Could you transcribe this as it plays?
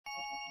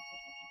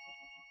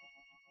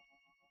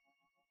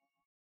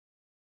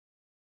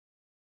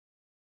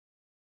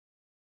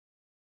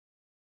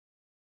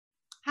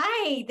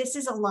Hi, this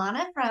is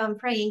Alana from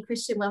Praying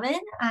Christian Women.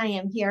 I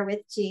am here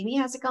with Jamie.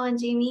 How's it going,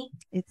 Jamie?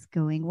 It's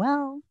going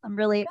well. I'm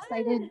really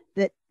excited Good.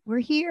 that we're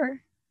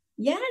here.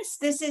 Yes,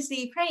 this is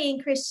the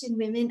Praying Christian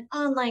Women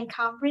online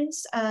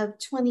conference of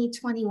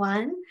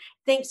 2021.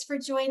 Thanks for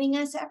joining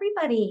us,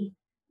 everybody.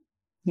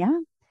 Yeah.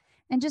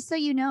 And just so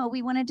you know,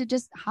 we wanted to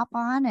just hop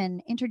on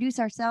and introduce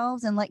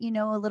ourselves and let you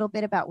know a little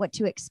bit about what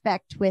to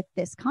expect with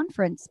this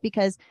conference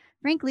because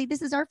frankly,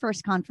 this is our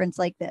first conference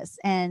like this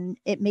and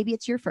maybe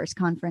it's your first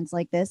conference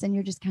like this and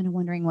you're just kind of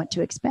wondering what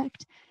to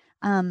expect.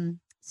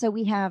 So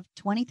we have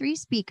 23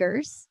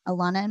 speakers,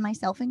 Alana and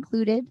myself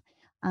included.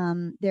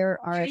 There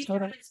are Do a we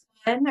count total. us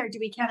one or do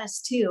we count us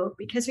two?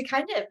 Because we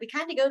kind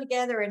of go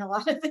together in a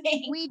lot of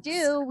things. We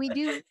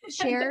do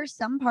share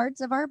some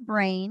parts of our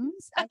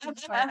brains. I think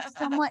are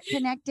somewhat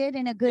connected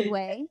in a good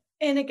way.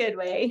 In a good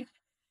way.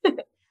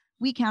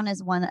 We count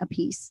as one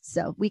apiece.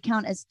 So we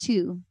count as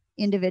two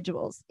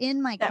individuals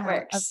in my That count of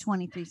works.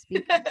 23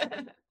 speakers.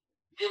 Um,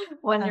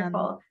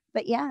 Wonderful.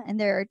 but yeah, and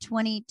there are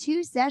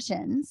 22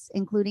 sessions,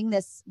 including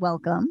this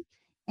welcome.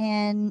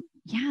 And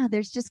yeah,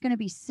 there's just going to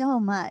be so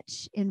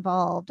much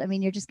involved. I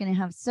mean, you're just going to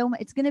have so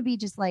much. It's going to be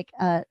just like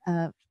a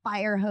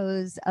fire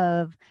hose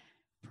of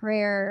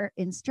prayer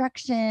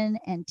instruction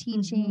and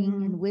teaching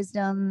and Mhm.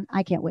 wisdom.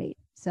 I can't wait.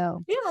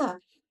 So, Yeah.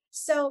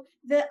 So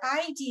the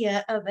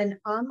idea of an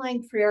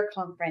online prayer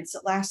conference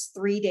that lasts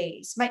 3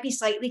 days might be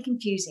slightly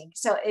confusing.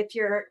 So if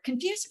you're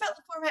confused about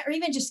the format or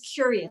even just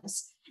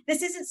curious,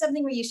 this isn't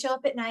something where you show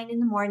up at 9 in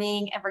the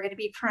morning and we're going to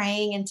be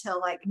praying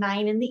until like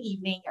 9 in the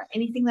evening or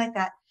anything like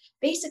that.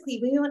 Basically,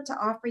 we want to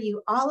offer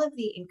you all of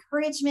the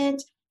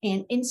encouragement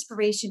and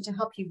inspiration to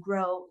help you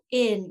grow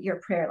in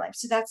your prayer life.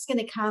 So that's going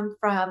to come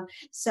from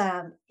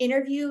some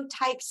interview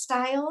type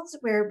styles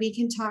where we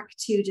can talk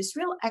to just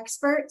real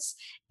experts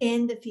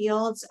in the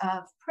fields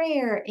of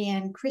prayer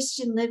and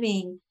Christian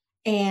living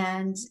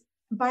and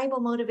Bible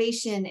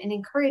motivation and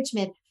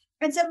encouragement.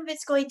 And some of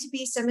it's going to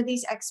be some of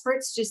these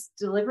experts just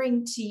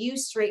delivering to you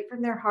straight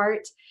from their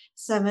heart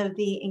some of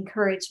the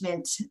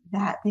encouragement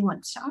that they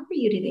want to offer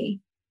you today.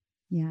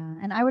 yeah.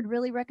 And I would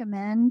really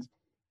recommend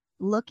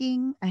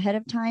looking ahead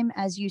of time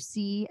as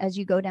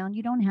you go down.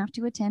 You don't have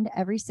to attend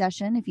every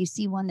session. If you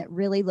see one that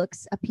really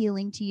looks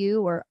appealing to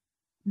you, or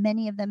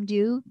many of them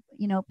do,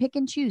 pick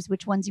and choose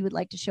which ones you would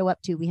like to show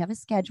up to. We have a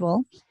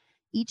schedule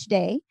each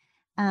day,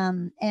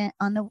 and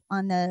on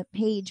the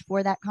page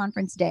for that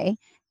conference day.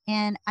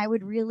 And I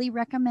would really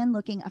recommend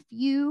looking. A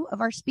few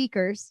of our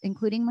speakers,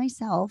 including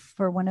myself,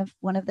 for one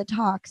of the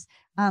talks,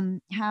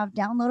 have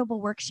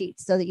downloadable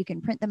worksheets so that you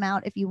can print them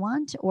out if you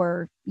want,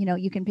 or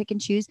you can pick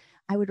and choose.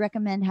 I would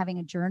recommend having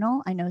a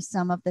journal. I know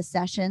some of the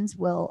sessions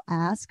will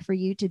ask for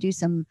you to do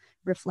some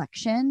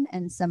reflection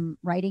and some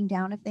writing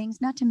down of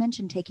things. Not to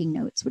mention taking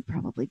notes would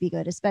probably be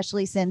good,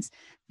 especially since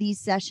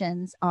these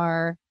sessions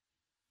are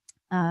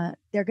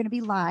they're going to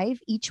be live,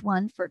 each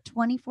one for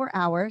 24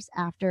 hours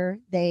after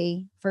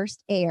they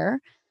first air.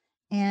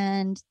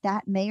 And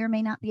that may or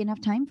may not be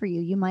enough time for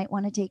you. You might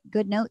want to take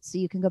good notes so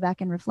you can go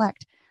back and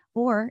reflect.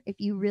 Or if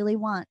you really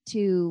want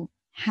to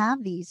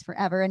have these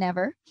forever and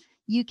ever,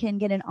 you can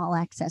get an all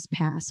access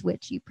pass,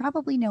 which you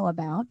probably know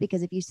about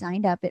because if you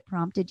signed up, it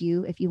prompted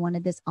you if you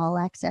wanted this all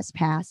access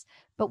pass.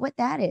 But what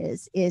that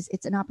is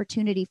it's an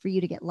opportunity for you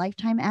to get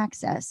lifetime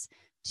access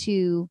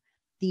to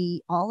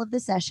the all of the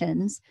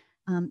sessions.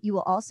 You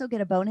will also get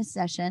a bonus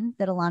session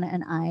that Alana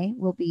and I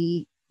will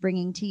be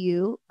bringing to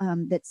you,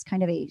 that's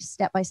kind of a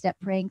step by step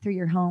praying through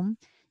your home.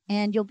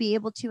 And you'll be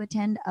able to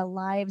attend a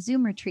live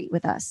Zoom retreat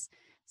with us.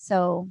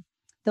 So,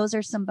 those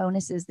are some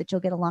bonuses that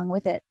you'll get along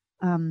with it.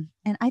 And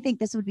I think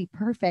this would be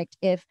perfect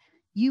if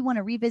you want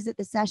to revisit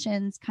the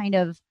sessions kind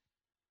of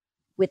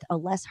with a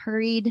less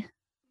hurried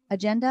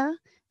agenda.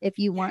 If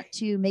you want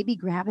to maybe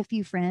grab a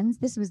few friends,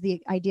 this was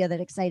the idea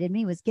that excited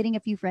me, was getting a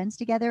few friends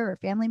together or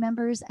family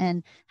members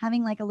and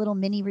having like a little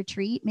mini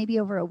retreat, maybe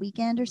over a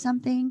weekend or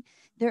something.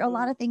 There are a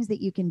lot of things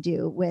that you can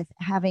do with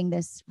having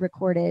this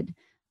recorded,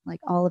 like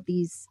all of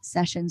these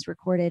sessions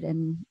recorded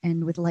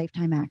and with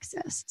lifetime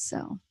access.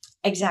 So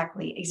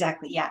Exactly,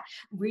 exactly. Yeah.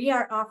 We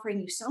are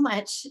offering you so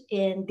much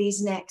in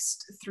these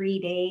next 3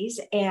 days.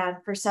 And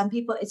for some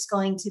people, it's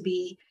going to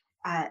be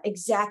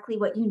exactly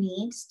what you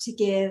need to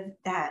give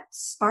that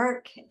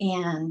spark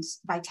and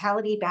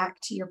vitality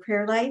back to your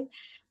prayer life.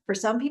 For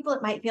some people,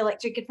 it might feel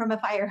like drinking from a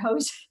fire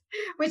hose,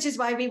 which is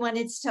why we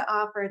wanted to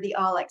offer the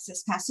all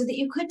access pass so that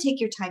you could take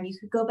your time. You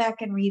could go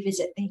back and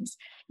revisit things.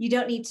 You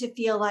don't need to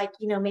feel like,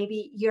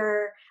 maybe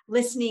you're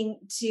listening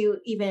to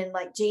even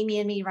like Jamie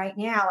and me right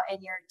now, and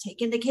you're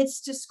taking the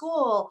kids to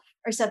school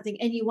or something,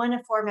 and you want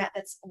a format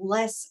that's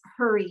less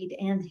hurried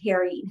and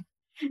harried.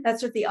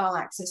 That's what the all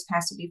access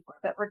pass would be for.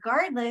 But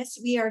regardless,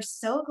 we are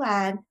so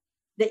glad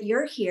that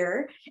you're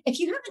here. If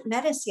you haven't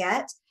met us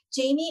yet,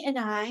 Jamie and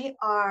I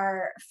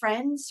are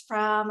friends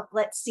from,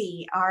 let's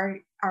see, our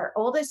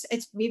oldest,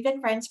 we've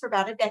been friends for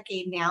about a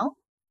decade now,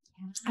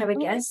 I yeah. would Oh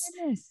my guess.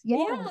 goodness.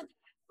 Yeah. Yeah.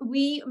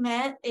 We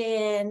met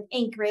in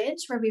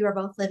Anchorage, where we were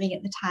both living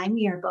at the time.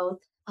 We are both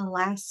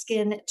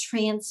Alaskan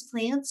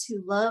transplants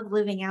who love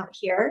living out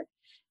here.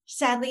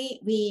 Sadly,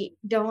 we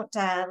don't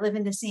live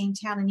in the same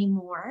town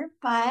anymore,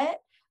 but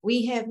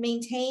we have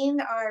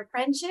maintained our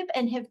friendship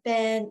and have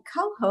been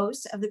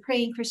co-hosts of the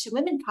Praying Christian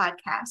Women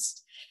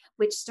podcast,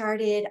 which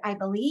started, I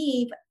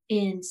believe,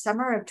 in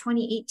summer of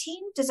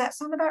 2018. Does that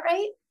sound about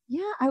right?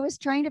 Yeah, I was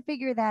trying to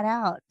figure that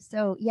out.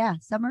 So, yeah,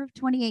 summer of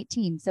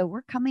 2018. So,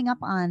 we're coming up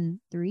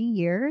on 3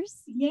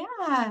 years. Yeah.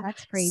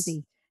 That's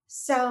crazy.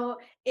 So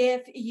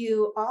if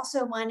you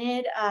also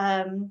wanted,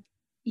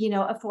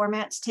 a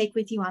format to take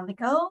with you on the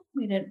go,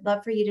 we'd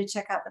love for you to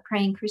check out the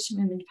Praying Christian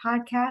Women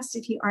podcast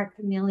if you aren't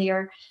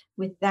familiar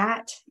with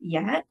that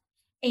yet.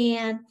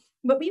 And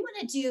what we want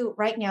to do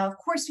right now, of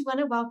course, we want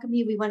to welcome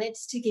you. We wanted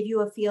to give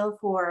you a feel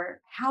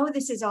for how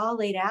this is all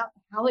laid out,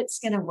 how it's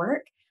going to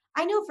work.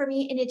 I know for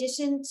me, in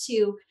addition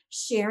to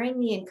sharing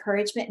the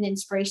encouragement and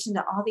inspiration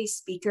that all these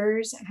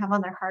speakers have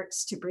on their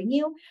hearts to bring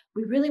you,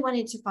 we really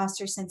wanted to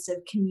foster a sense of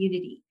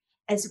community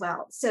as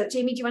well. So,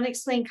 Jaime, do you want to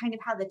explain kind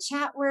of how the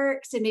chat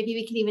works? And maybe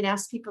we can even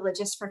ask people a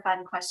just for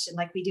fun question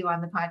like we do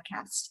on the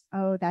podcast.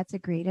 Oh, that's a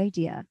great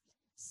idea.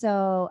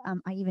 So,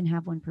 I even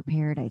have one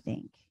prepared, I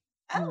think.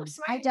 Oh, I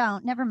smart.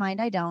 don't. Never mind.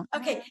 I don't.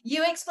 Okay,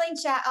 you explain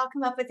chat. I'll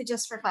come up with it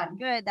just for fun.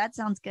 Good. That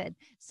sounds good.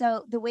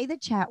 So, the way the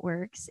chat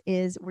works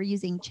is we're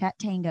using Chat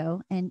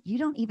Tango, and you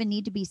don't even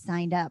need to be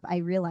signed up. I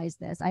realize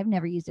this. I've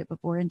never used it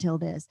before until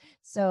this.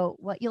 So,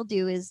 what you'll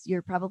do is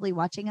you're probably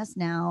watching us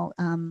now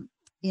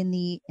in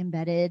the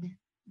embedded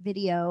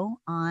video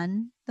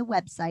on the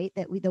website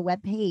the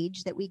web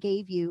page that we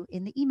gave you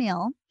in the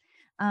email.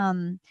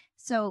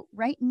 So,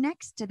 right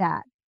next to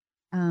that,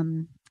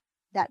 um,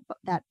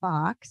 that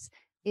box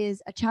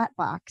is a chat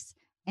box,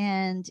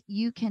 and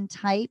you can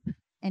type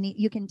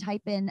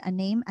in a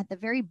name at the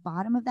very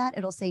bottom of that.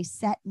 It'll say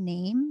set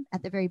name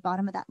at the very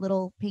bottom of that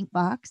little pink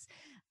box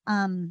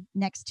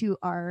next to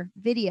our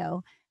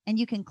video, and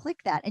you can click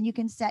that, and you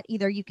can set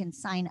either you can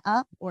sign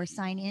up or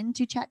sign in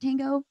to Chat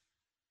Tango,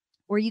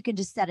 or you can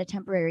just set a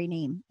temporary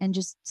name and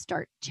just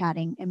start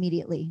chatting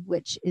immediately,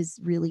 which is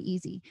really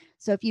easy.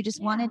 So if you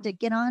just wanted to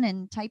get on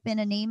and type in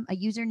a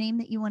username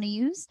that you want to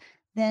use,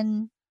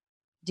 then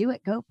do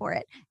it, go for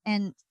it.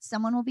 And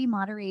someone will be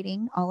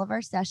moderating all of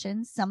our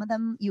sessions. Some of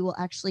them you will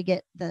actually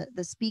get the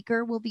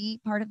speaker will be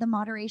part of the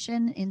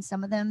moderation. In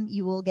some of them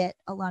you will get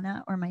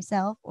Alana or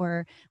myself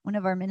or one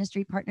of our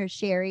ministry partners,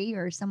 Sherry,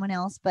 or someone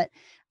else. But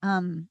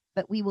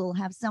we will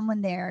have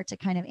someone there to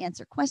kind of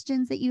answer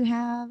questions that you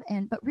have.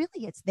 But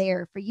really it's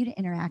there for you to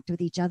interact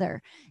with each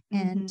other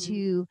and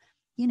to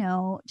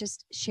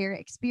just share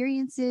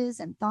experiences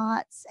and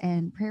thoughts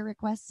and prayer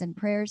requests and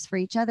prayers for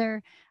each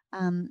other.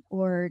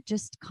 Or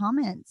just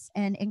comments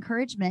and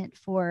encouragement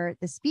for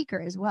the speaker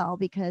as well,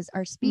 because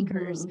our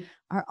speakers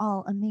are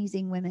all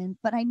amazing women.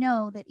 But I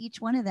know that each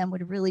one of them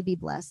would really be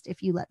blessed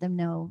if you let them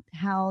know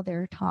how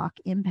their talk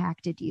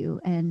impacted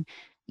you, and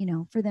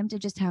for them to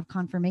just have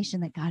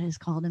confirmation that God has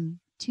called them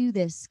to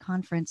this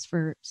conference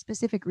for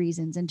specific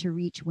reasons and to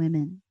reach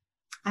women.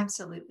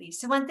 Absolutely.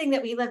 So one thing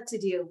that we love to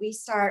do, we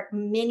start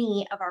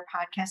many of our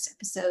podcast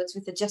episodes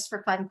with a just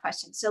for fun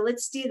question. So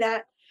let's do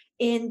that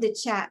in the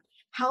chat.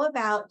 How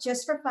about,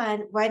 just for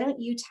fun, why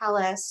don't you tell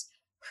us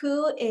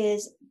who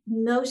is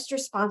most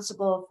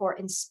responsible for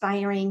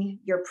inspiring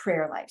your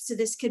prayer life? So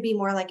this could be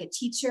more like a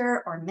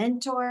teacher or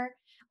mentor,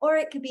 or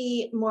it could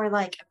be more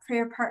like a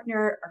prayer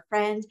partner or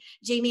friend.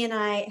 Jaime and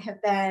I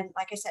have been,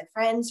 like I said,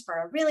 friends for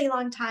a really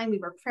long time. We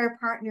were prayer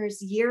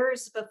partners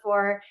years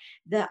before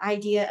the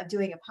idea of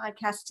doing a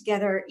podcast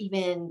together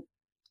even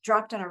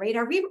dropped on our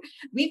radar.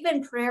 We've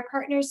been prayer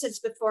partners since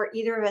before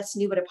either of us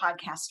knew what a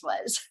podcast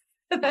was.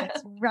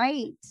 That's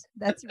right.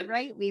 That's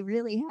right. We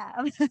really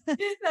have.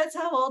 That's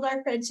how old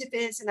our friendship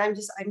is. And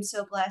I'm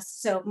so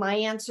blessed. So my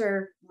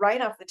answer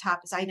right off the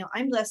top is I know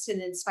I'm blessed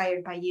and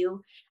inspired by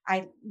you.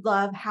 I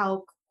love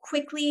how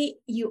quickly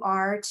you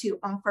are to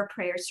offer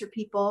prayers for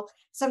people.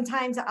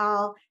 Sometimes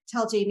I'll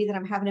tell Jaime that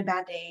I'm having a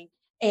bad day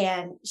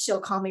and she'll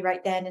call me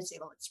right then and say,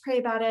 well, let's pray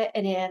about it.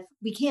 And if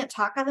we can't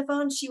talk on the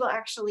phone, she will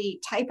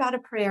actually type out a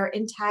prayer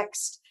in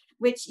text,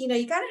 which, you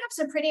got to have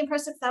some pretty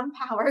impressive thumb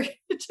power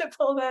to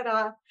pull that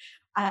off.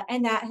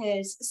 And that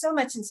has so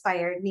much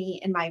inspired me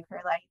in my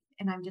prayer life.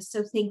 And I'm just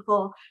so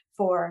thankful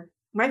for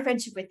my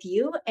friendship with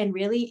you. And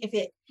really, if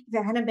it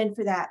hadn't been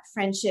for that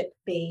friendship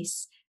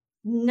base,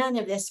 none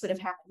of this would have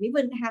happened. We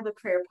wouldn't have a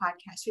prayer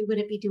podcast. We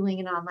wouldn't be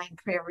doing an online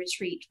prayer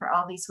retreat for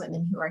all these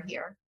women who are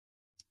here.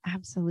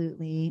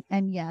 Absolutely.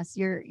 And yes,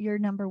 you're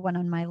number one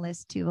on my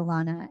list too,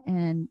 Alana.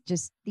 And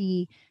just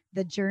the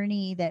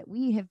journey that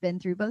we have been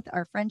through, both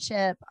our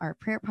friendship, our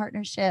prayer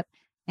partnership,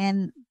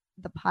 and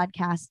the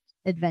podcast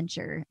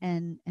adventure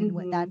and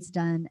what that's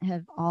done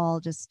have all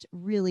just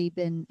really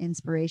been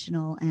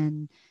inspirational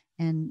and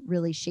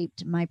really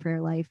shaped my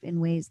prayer life in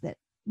ways that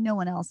no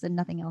one else and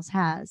nothing else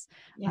has.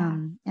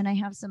 And I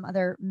have some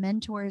other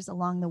mentors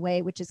along the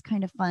way, which is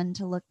kind of fun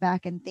to look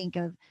back and think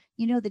of,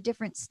 the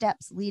different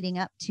steps leading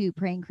up to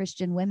Praying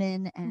Christian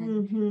Women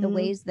and the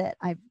ways that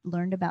I've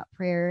learned about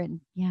prayer.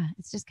 And yeah,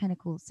 it's just kind of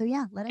cool. So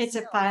yeah, it's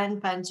a fun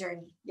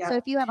journey. So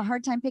Yep. if you have a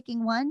hard time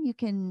picking one, you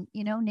can,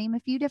 name a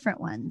few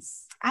different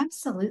ones.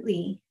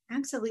 Absolutely.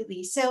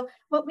 Absolutely. So,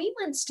 what we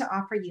want to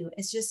offer you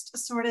is just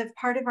sort of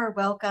part of our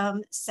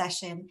welcome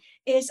session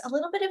is a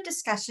little bit of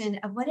discussion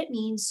of what it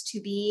means to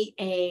be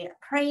a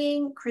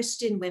praying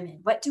Christian women.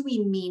 What do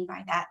we mean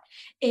by that?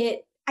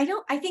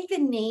 I think the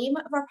name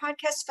of our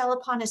podcast fell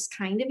upon us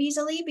kind of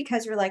easily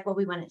because we're like, well,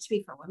 we want it to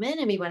be for women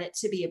and we want it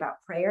to be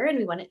about prayer and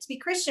we want it to be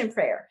Christian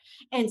prayer.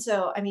 And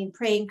so, I mean,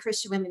 praying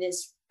Christian women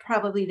is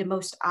probably the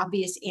most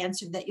obvious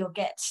answer that you'll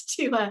get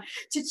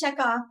to check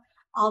off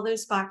all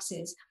those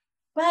boxes.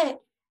 But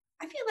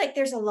I feel like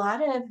there's a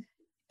lot of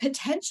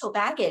potential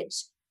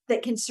baggage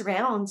that can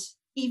surround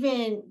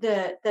even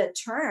the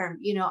term,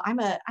 I'm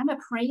a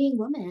praying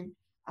woman.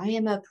 I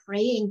am a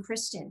praying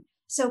Christian.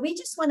 So we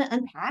just want to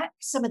unpack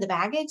some of the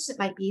baggage that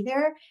might be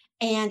there.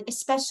 And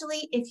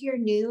especially if you're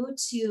new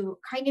to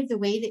kind of the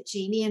way that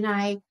Jaime and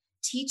I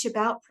teach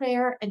about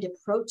prayer and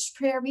approach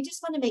prayer, we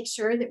just want to make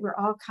sure that we're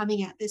all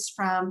coming at this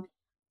from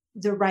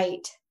the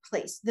right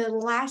place. The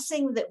last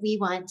thing that we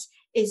want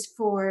is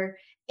for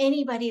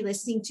anybody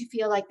listening to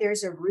feel like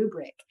there's a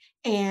rubric.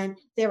 And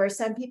there are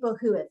some people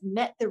who have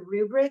met the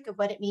rubric of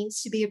what it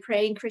means to be a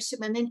praying Christian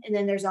woman. And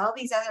then there's all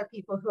these other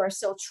people who are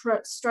still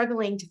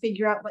struggling to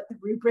figure out what the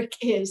rubric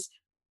is.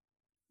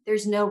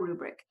 There's no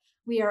rubric.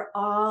 We are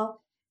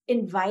all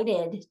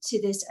invited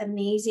to this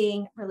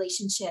amazing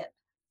relationship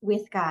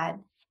with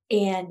God.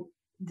 And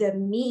the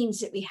means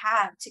that we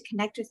have to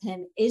connect with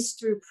Him is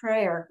through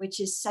prayer, which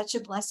is such a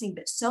blessing.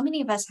 But so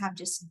many of us have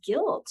just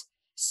guilt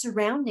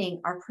surrounding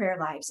our prayer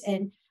lives.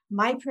 And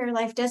my prayer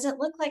life doesn't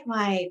look like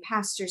my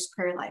pastor's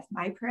prayer life.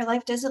 My prayer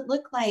life doesn't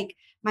look like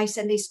my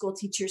Sunday school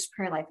teacher's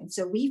prayer life. And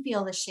so we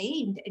feel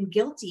ashamed and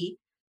guilty,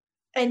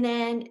 and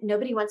then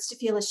nobody wants to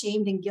feel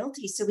ashamed and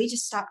guilty. So we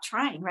just stop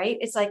trying, right?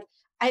 It's like,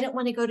 I don't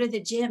want to go to the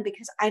gym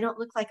because I don't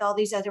look like all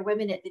these other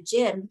women at the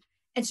gym.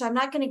 And so I'm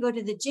not going to go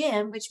to the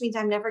gym, which means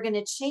I'm never going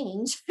to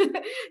change.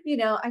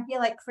 I feel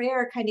like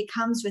prayer kind of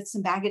comes with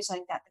some baggage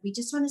like that. We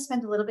just want to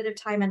spend a little bit of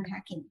time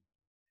unpacking.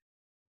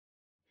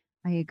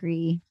 I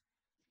agree.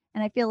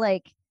 And I feel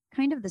like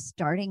kind of the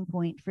starting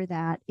point for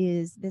that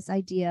is this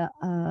idea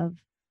of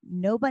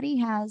nobody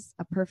has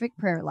a perfect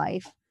prayer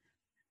life.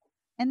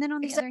 And then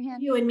on the Except other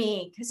hand, you and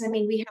me, because I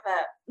mean,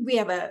 we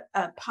have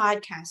a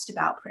podcast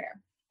about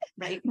prayer,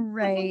 right?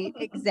 right,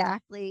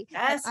 exactly.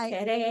 And Just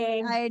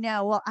kidding. I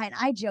know. Well,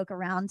 I joke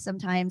around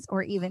sometimes,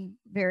 or even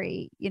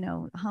very,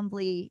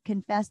 humbly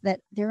confess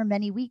that there are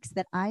many weeks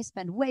that I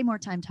spend way more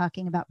time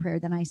talking about prayer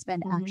than I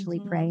spend actually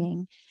Mhm.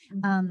 praying.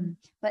 Mhm.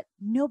 But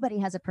nobody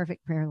has a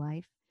perfect prayer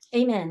life.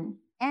 Amen.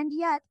 And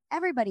yet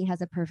everybody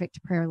has a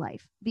perfect prayer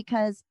life,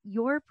 because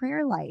your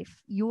prayer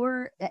life,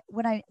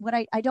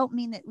 I don't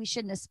mean that we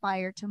shouldn't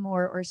aspire to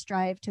more or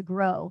strive to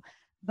grow,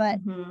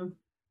 but Mhm.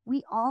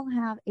 we all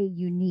have a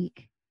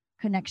unique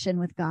connection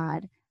with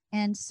God.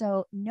 And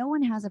so no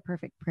one has a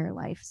perfect prayer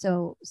life.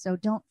 So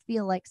don't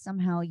feel like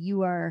somehow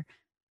you are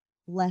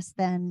less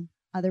than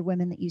other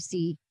women that you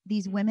see.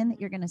 These women that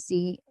you're going to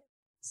see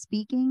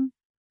speaking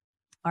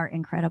are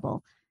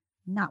incredible.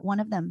 Not one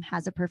of them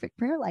has a perfect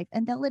prayer life,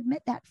 and they'll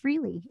admit that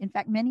freely. In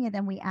fact, many of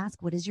them, we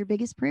ask, what is your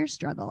biggest prayer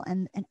struggle?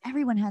 And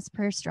everyone has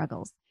prayer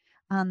struggles.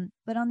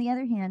 But on the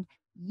other hand,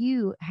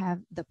 you have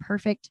the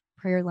perfect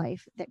prayer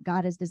life that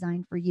God has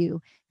designed for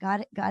you.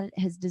 God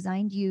has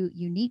designed you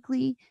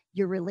uniquely.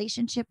 Your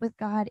relationship with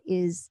God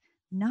is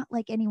not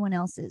like anyone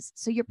else's.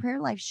 So your prayer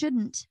life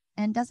shouldn't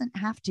and doesn't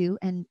have to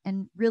and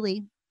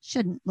really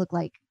shouldn't look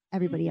like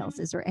everybody Mhm.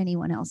 else's or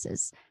anyone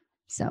else's.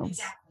 So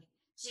Exactly.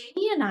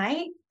 Jamie and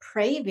I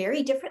pray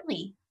very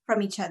differently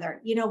from each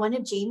other. One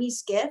of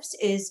Jamie's gifts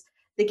is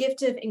the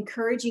gift of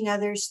encouraging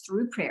others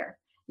through prayer.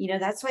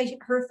 That's why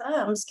her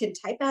thumbs can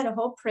type out a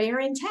whole prayer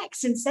in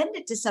text and send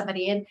it to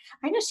somebody. And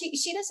I know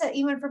she does that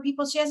even for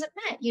people she hasn't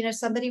met.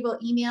 Somebody will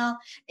email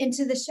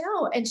into the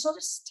show and she'll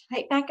just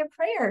type back a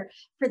prayer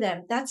for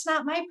them. That's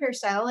not my prayer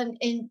style. And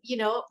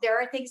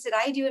there are things that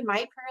I do in my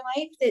prayer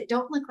life that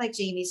don't look like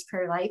Jamie's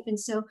prayer life. And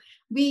so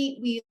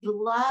we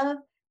love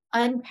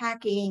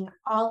unpacking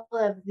all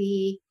of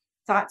the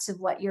thoughts of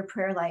what your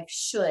prayer life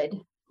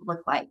should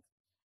look like.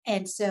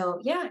 And so,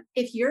 yeah,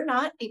 if you're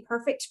not a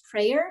perfect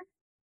prayer,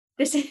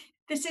 this is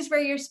this is where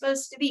you're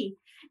supposed to be.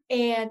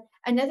 And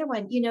another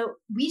one,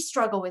 we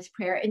struggle with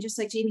prayer, and just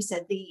like Jamie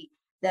said, the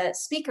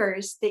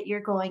speakers that you're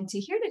going to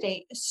hear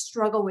today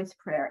struggle with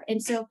prayer.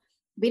 And so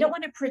we don't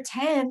want to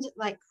pretend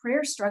like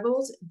prayer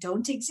struggles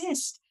don't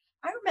exist.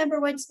 I remember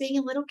once being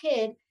a little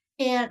kid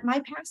and my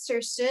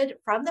pastor stood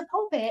from the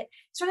pulpit.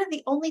 It's one of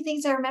the only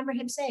things I remember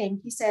him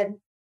saying. He said,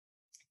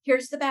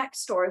 here's the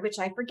backstory, which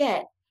I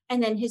forget.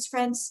 And then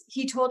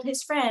he told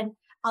his friend,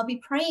 I'll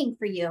be praying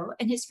for you.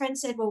 And his friend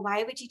said, well,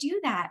 why would you do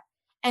that?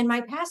 And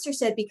my pastor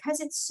said, because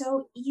it's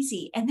so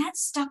easy. And that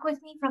stuck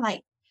with me for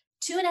like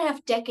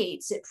 2.5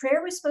 decades, that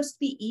prayer was supposed to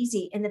be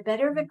easy. And the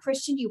better of a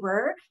Christian you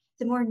were,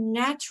 the more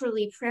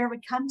naturally prayer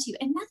would come to you.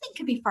 And nothing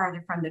could be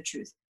farther from the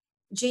truth.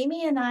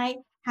 Jamie and I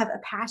have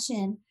a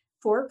passion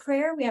for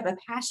prayer. We have a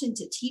passion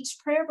to teach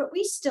prayer, but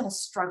we still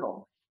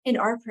struggle. in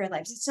our prayer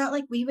lives. It's not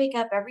like we wake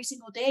up every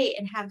single day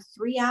and have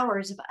 3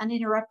 hours of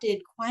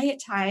uninterrupted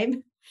quiet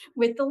time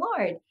with the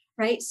Lord,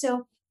 right?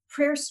 So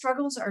prayer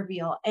struggles are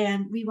real,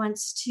 and we want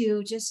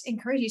to just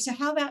encourage you. So,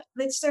 how about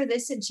let's throw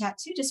this in chat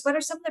too? Just what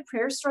are some of the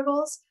prayer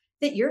struggles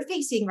that you're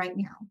facing right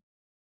now?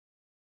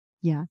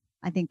 Yeah,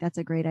 I think that's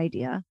a great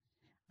idea.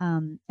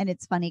 And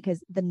it's funny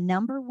because the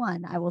number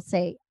one, I will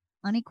say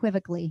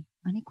unequivocally,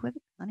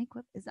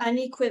 is that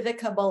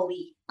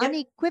Unequivocally. Yep.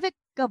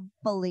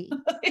 unequivocally?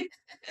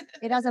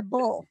 It has a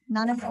bull,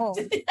 not an bull.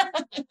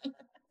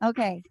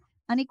 Okay,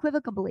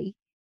 unequivocally.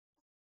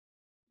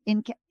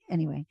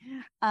 Anyway,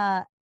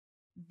 uh,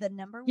 the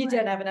number You don't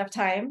one. have enough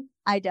time.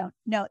 I don't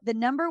know. The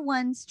number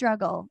one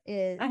struggle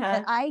is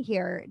Uh-huh.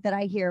 that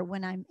I hear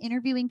when I'm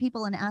interviewing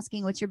people and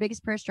asking what's your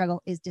biggest prayer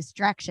struggle is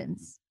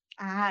distractions.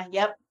 Ah,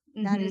 yep.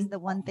 That is Hmm. the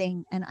one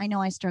thing. And I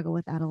know I struggle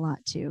with that a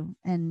lot too.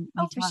 And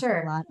we Oh, for talk a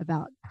sure. lot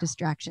about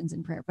distractions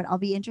in prayer, but I'll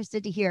be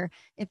interested to hear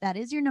if that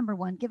is your number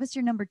one. Give us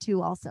your number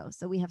two also.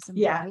 So we have some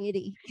Yeah.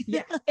 variety.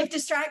 Yeah. If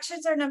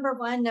distractions are number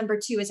one, number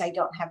two is I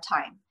don't have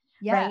time.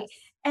 Right.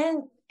 Yes.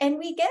 And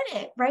we get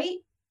it, right?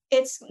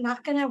 It's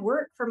not going to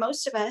work for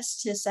most of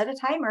us to set a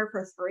timer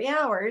for 3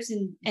 hours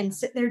and Yeah.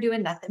 sit there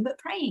doing nothing but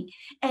praying.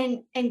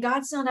 And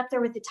God's not up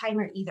there with the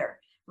timer either.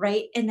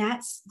 Right. And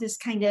that's this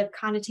kind of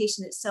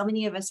connotation that so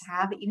many of us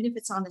have, even if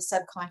it's on the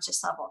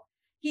subconscious level.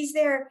 He's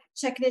there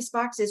checking his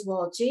boxes.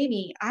 Well,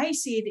 Jamie, I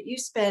see that you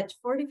spent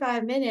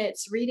 45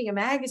 minutes reading a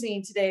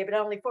magazine today, but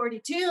only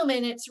 42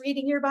 minutes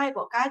reading your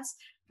Bible. God's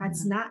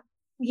Yeah. not,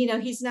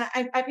 he's not.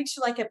 I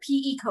picture like a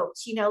PE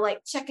coach,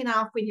 like checking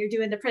off when you're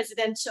doing the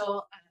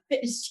presidential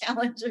fitness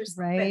challenge or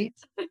something. Right.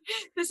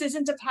 This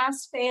isn't a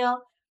pass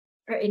fail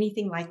or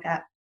anything like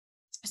that.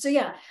 So,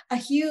 yeah, a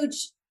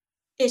huge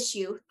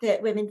issue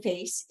that women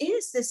face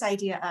is this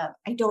idea of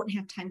I don't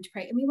have time to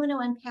pray. And we want to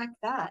unpack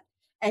that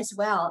as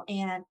well.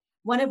 And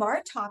one of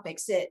our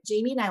topics that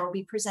Jamie and I will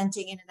be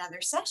presenting in another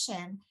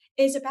session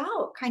is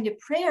about kind of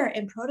prayer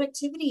and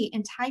productivity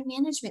and time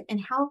management,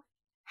 and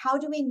how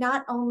do we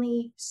not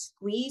only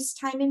squeeze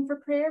time in for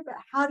prayer, but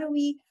how do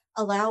we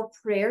allow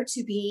prayer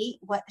to be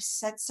what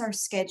sets our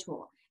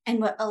schedule and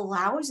what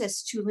allows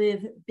us to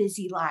live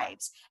busy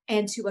lives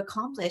and to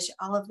accomplish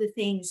all of the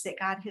things that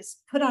God has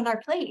put on our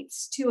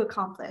plates to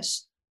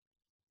accomplish.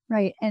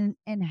 Right. And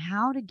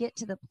how to get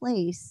to the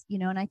place,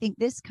 and I think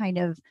this kind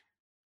of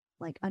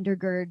like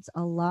undergirds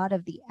a lot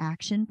of the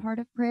action part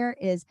of prayer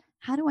is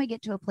how do I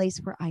get to a place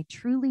where I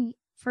truly,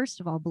 first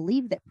of all,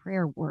 believe that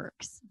prayer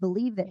works,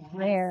 believe that Yes.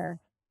 prayer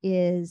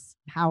is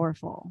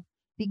powerful.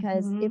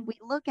 Because if Mhm. we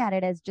look at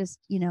it as just,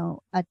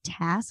 a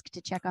task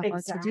to check off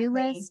our to-do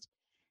Exactly. list,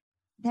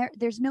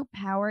 there's no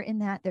power in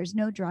that. There's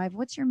no drive.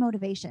 What's your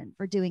motivation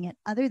for doing it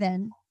other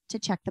than to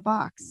check the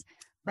box?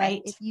 But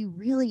Right. if you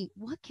really,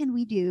 what can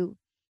we do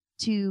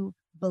to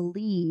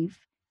believe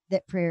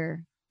that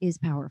prayer is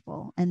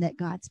powerful and that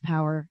God's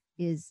power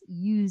is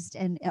used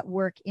and at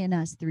work in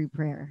us through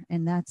prayer?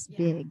 And that's Yeah.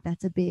 big.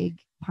 That's a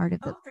big part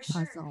of the Oh, for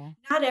sure. puzzle.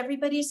 Not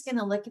everybody's going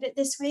to look at it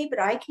this way, but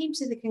I came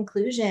to the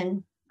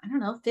conclusion, I don't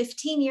know,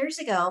 15 years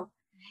ago,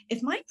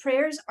 if my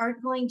prayers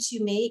aren't going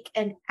to make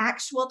an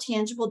actual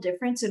tangible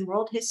difference in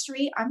world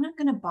history, I'm not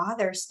going to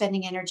bother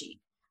spending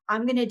energy.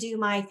 I'm going to do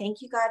my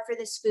thank you, God, for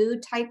this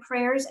food type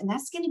prayers, and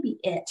that's going to be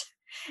it.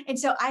 And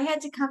so I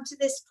had to come to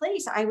this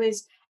place. I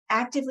was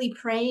actively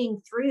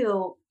praying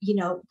through,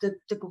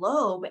 the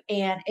globe,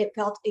 and it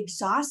felt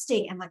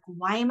exhausting. I'm like,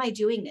 why am I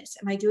doing this?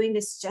 Am I doing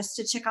this just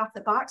to check off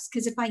the box?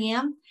 Because if I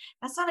am,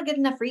 that's not a good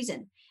enough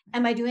reason.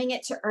 Am I doing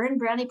it to earn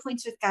brownie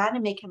points with God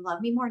and make him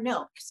love me more?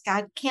 No, because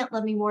God can't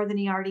love me more than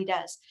he already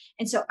does.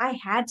 And so I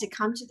had to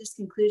come to this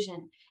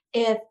conclusion.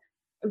 If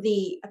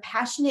the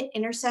passionate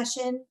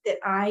intercession that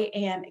I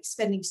am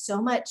expending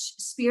so much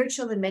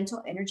spiritual and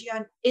mental energy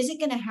on isn't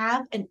going to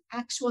have an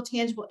actual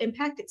tangible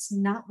impact, it's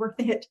not worth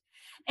it.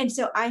 And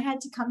so I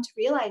had to come to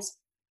realize,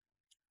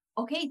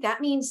 okay, that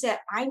means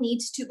that I need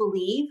to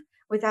believe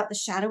without the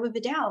shadow of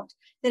a doubt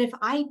that if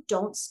I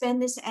don't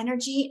spend this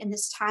energy and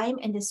this time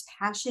and this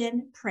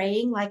passion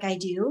praying like I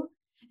do,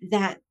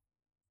 that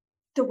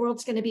the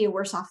world's going to be a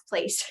worse off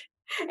place.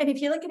 And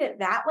if you look at it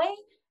that way,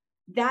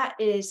 that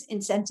is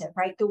incentive,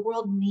 right? The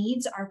world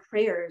needs our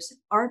prayers.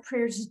 Our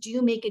prayers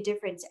do make a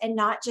difference, and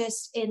not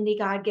just in the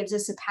God gives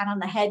us a pat on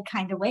the head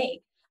kind of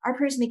way. Our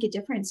prayers make a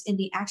difference in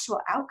the actual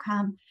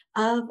outcome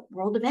of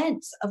world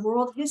events, of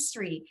world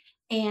history.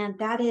 And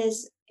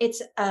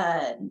it's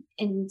an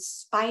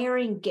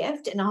inspiring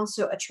gift and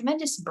also a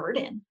tremendous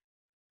burden.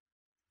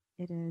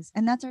 It is.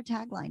 And that's our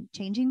tagline,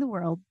 changing the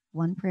world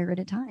one prayer at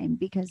a time,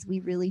 because we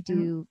really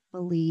do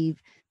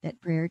believe that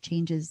prayer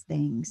changes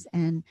things.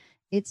 And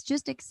it's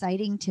just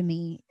exciting to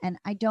me. And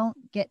I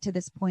don't get to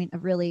this point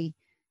of really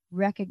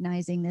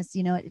recognizing this.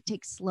 It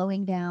takes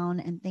slowing down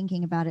and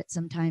thinking about it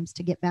sometimes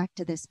to get back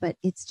to this. But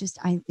it's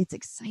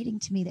exciting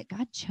to me that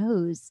God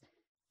chose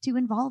to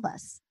involve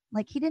us.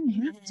 Like he didn't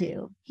have Mhm.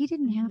 to. He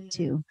didn't have Mhm.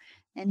 to.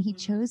 And he Mhm.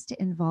 chose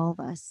to involve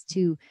us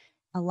to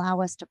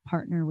allow us to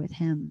partner with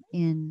him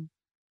in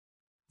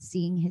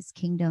seeing his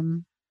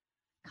kingdom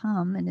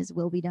come and his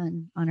will be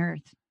done on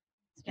earth.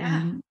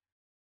 Yeah. And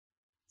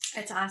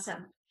It's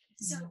awesome.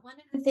 So, yeah. one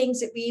of the things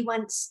that we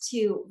want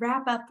to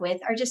wrap up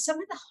with are just some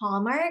of the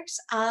hallmarks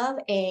of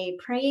a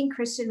praying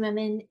Christian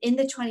woman in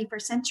the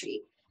 21st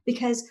century,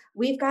 because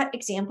we've got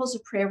examples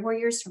of prayer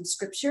warriors from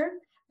scripture,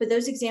 but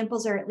those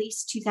examples are at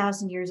least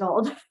 2,000 years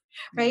old, Yeah.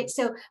 right?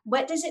 So,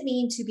 what does it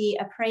mean to be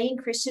a praying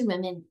Christian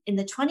woman in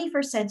the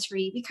 21st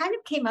century? We kind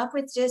of came up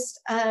with just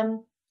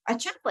a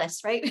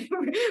checklist, right?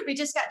 We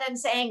just got done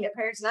saying that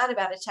prayer is not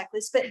about a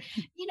checklist, but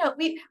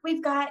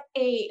we've got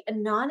a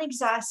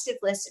non-exhaustive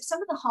list of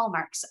some of the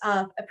hallmarks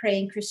of a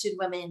praying Christian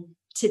woman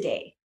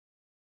today.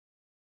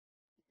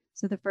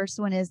 So the first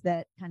one is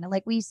that, kind of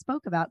like we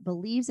spoke about,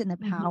 believes in the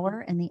Mhm.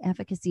 power and the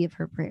efficacy of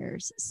her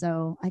prayers.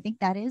 So I think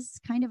that is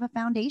kind of a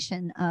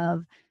foundation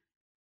of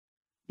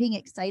being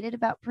excited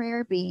about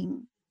prayer,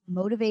 being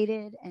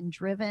motivated and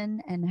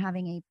driven, and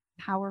having a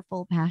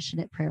powerful,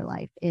 passionate prayer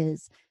life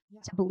is Yeah.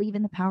 to believe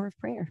in the power of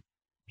prayer,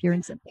 pure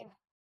and simple. Yeah.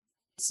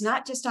 It's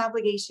not just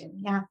obligation.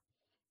 Yeah.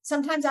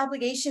 Sometimes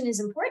obligation is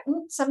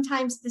important.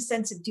 Sometimes the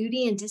sense of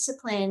duty and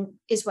discipline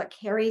is what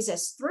carries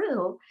us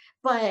through,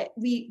 but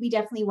we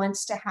definitely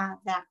wants to have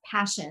that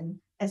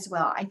passion as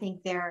well. I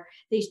think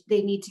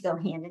they need to go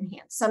hand in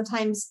hand.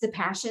 Sometimes the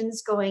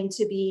passion's going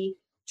to be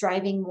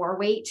driving more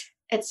weight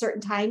at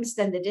certain times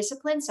than the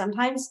discipline.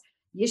 Sometimes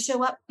you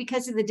show up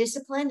because of the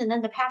discipline and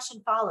then the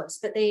passion follows,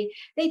 but they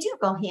do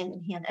go hand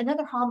in hand.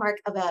 Another hallmark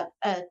of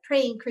a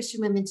praying Christian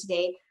woman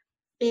today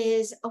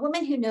is a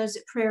woman who knows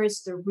that prayer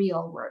is the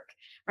real work,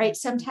 right?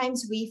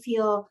 Sometimes we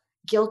feel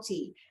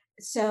guilty.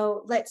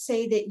 So let's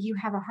say that you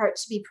have a heart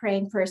to be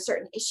praying for a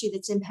certain issue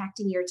that's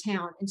impacting your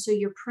town. And so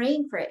you're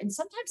praying for it. And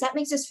sometimes that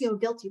makes us feel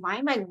guilty. Why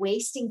am I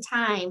wasting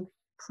time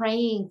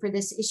praying for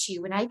this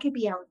issue when I could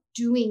be out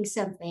doing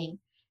something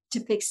to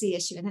fix the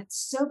issue? And that's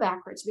so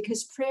backwards,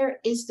 because prayer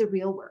is the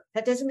real work.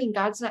 That doesn't mean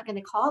God's not going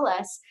to call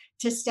us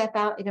to step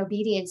out in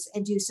obedience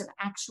and do some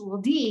actual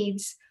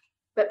deeds,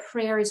 but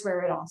prayer is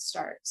where it all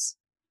starts.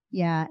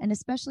 Yeah. And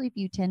especially if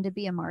you tend to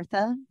be a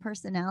Martha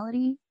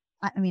personality,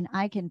 I mean,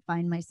 I can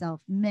find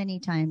myself many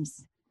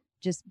times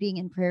just being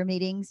in prayer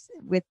meetings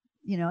with,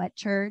 at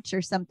church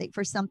or something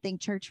for something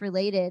church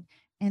related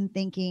and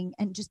thinking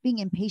and just being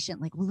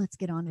impatient, like, well, let's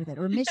get on with it.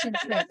 Or mission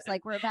trips,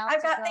 like we're about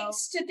I've to got go.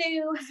 things to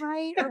do.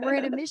 Right. Or we're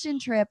at a mission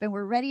trip and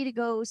we're ready to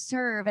go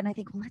serve. And I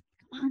think, well,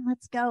 come on,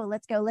 let's go.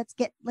 Let's go. Let's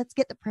get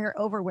the prayer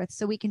over with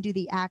so we can do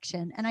the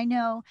action. And I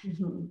know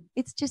Mhm.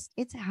 it's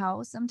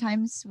how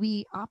sometimes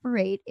we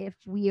operate if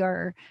we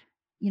are,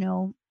 you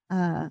know,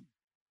 uh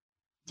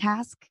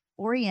task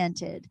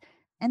oriented.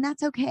 And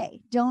that's okay.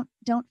 Don't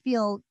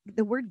feel,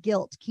 the word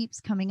guilt keeps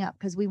coming up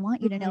because we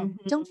want you to know,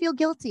 don't Mhm. feel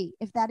guilty.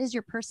 If that is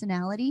your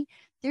personality,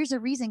 there's a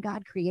reason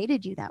God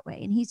created you that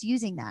way and he's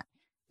using that.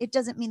 It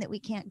doesn't mean that we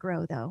can't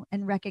grow though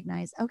and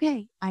recognize,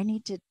 okay, I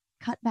need to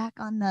cut back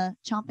on the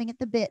chomping at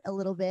the bit a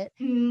little bit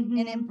and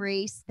Mhm.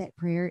 embrace that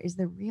prayer is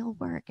the real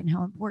work and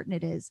how important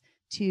it is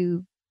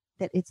to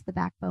that it's the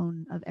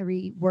backbone of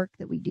every work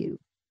that we do.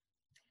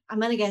 I'm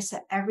going to guess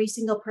that every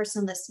single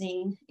person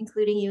listening,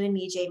 including you and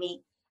me,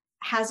 Jamie,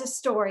 has a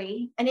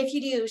story. And if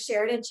you do,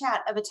 share it in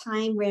chat of a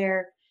time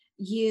where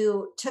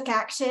you took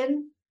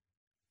action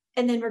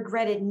and then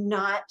regretted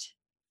not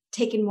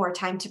taking more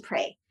time to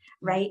pray, Yeah.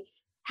 right?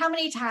 How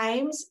many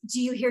times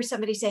do you hear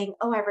somebody saying,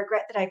 "Oh, I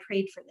regret that I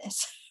prayed for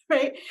this,"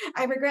 right?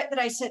 I regret that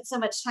I spent so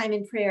much time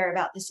in prayer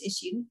about this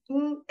issue.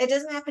 It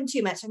doesn't happen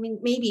too much. I mean,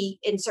 maybe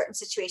in certain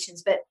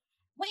situations, but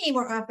way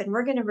more often,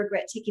 we're going to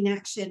regret taking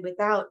action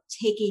without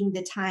taking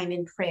the time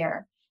in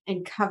prayer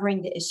and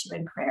covering the issue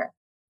in prayer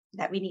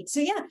that we need. So,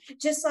 yeah,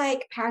 just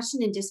like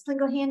passion and discipline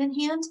go hand in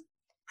hand,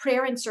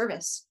 prayer and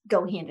service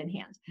go hand in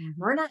hand. Mhm.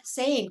 We're not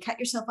saying cut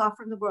yourself off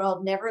from the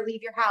world, never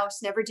leave your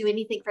house, never do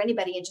anything for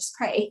anybody and just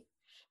pray.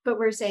 But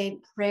we're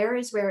saying prayer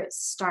is where it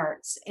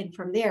starts. And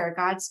from there,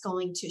 God's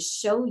going to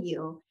show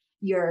you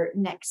your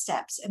next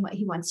steps and what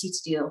he wants you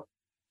to do.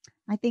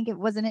 I think it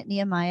wasn't it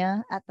Nehemiah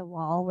at the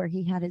wall where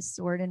he had his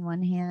sword in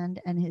one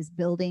hand and his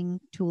building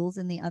tools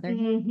in the other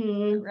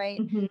hand, right?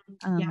 Hmm.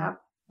 Um, Yeah.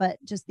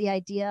 but just the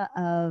idea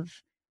of,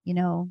 you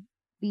know,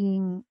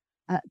 being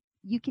uh,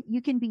 you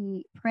can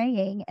be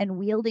praying and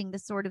wielding the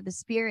sword of the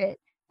spirit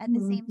at the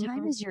same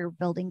time Hmm. as you're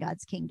building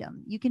God's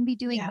kingdom. You can be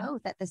doing Yeah.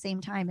 both at the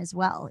same time as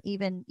well.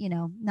 Even,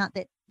 not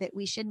that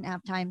we shouldn't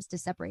have times to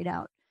separate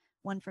out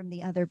one from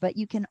the other, but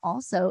you can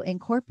also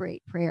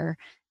incorporate prayer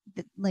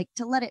like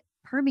to let it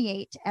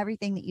permeate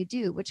everything that you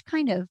do, which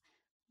kind of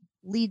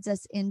leads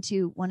us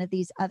into one of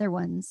these other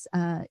ones,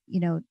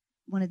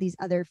 one of these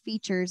other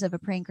features of a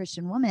praying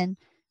Christian woman,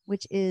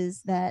 which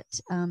is that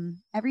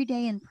every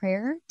day in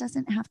prayer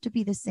doesn't have to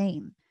be the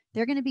same.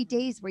 There are going to be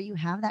days where you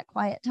have that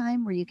quiet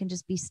time where you can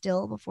just be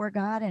still before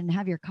God and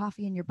have your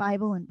coffee and your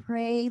Bible and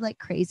pray like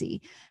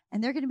crazy.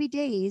 And there are going to be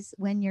days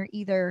when you're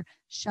either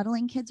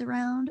shuttling kids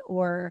around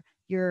or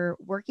you're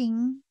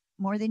working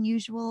more than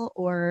usual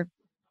or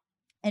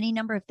any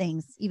number of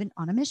things, even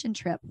on a mission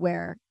trip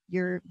where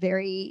you're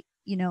very,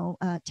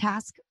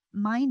 task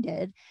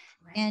minded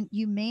Right. and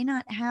you may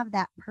not have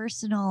that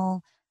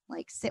personal,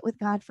 like sit with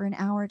God for an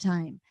hour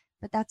time.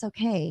 but that's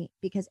okay,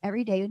 because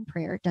every day in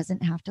prayer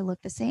doesn't have to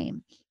look the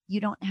same.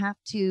 You don't have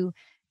to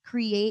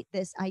create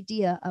this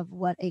idea of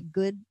what a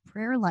good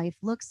prayer life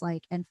looks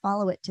like and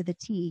follow it to the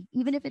T,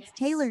 even if it's Yes.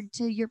 tailored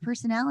to your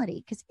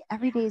personality, because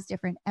every day Yeah. is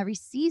different. Every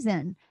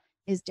season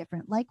is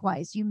different.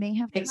 Likewise, you may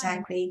have times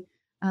Exactly.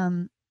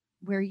 um,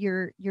 where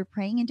you're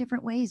praying in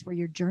different ways, where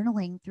you're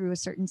journaling through a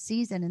certain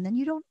season, and then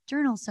you don't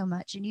journal so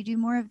much, and you do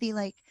more of the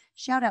like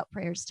shout out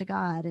prayers to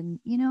God, and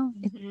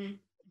it Mhm.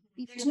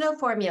 be There's feel no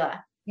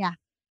formula. yeah.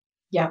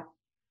 Yeah.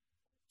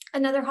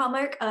 Another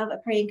hallmark of a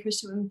praying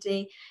Christian woman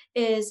today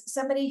is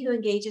somebody who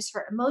engages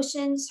her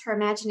emotions, her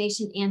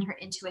imagination, and her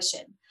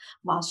intuition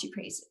while she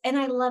prays. And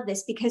I love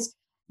this because,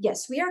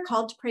 yes, we are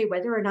called to pray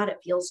whether or not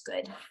it feels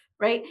good,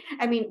 right?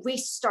 I mean, we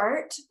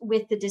start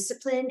with the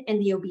discipline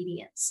and the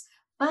obedience,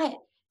 but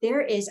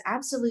there is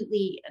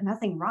absolutely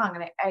nothing wrong.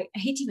 And I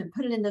hate to even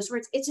put it in those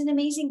words. It's an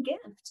amazing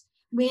gift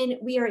when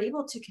we are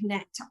able to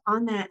connect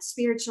on that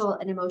spiritual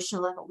and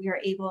emotional level. We are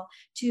able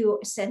to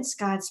sense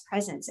God's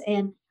presence.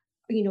 And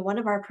one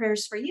of our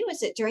prayers for you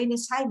is that during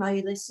this time, while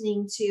you're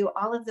listening to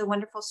all of the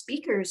wonderful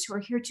speakers who are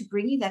here to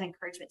bring you that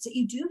encouragement, that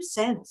you do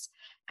sense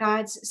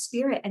God's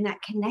spirit and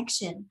that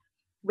connection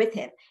with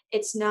Him.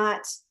 It's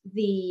not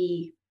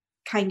the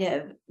kind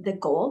of the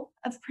goal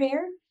of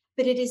prayer,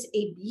 but it is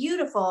a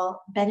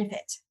beautiful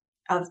benefit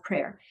of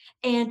prayer.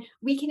 And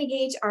we can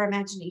engage our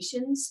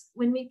imaginations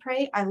when we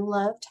pray. I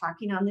love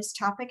talking on this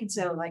topic. And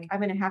so like I'm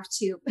going to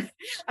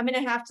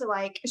have to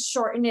like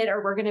shorten it,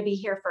 or we're going to be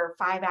here for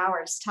 5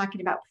 hours talking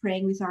about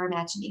praying with our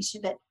imagination.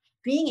 But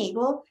being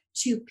able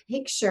to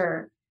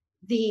picture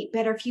the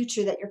better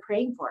future that you're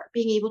praying for,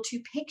 being able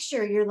to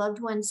picture your loved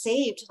one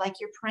saved like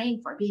you're praying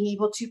for, being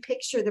able to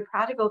picture the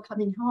prodigal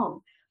coming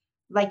home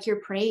like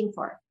you're praying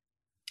for.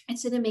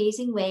 It's an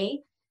amazing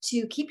way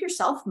to keep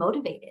yourself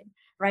motivated,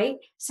 right?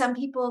 Some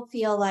people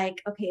feel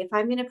like, okay, if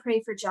I'm going to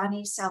pray for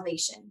Johnny's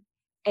salvation,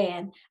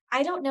 and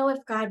I don't know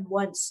if God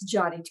wants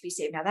Johnny to be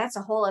saved. Now, that's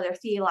a whole other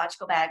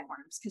theological bag of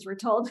worms, because we're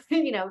told,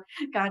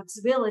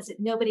 God's will is that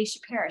nobody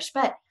should perish.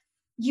 But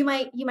you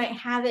might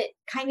have it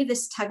kind of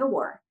this tug of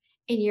war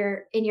in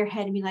your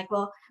head and be like,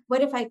 well,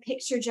 what if I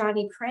picture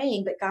Johnny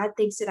praying, but God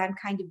thinks that I'm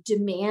kind of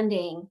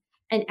demanding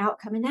an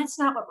outcome? And that's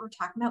not what we're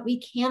talking about. We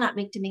cannot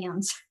make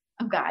demands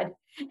of God.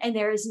 And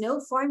there is no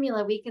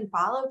formula we can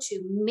follow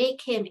to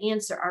make Him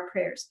answer our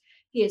prayers.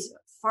 He is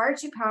far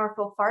too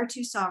powerful, far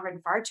too sovereign,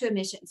 far too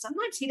omniscient.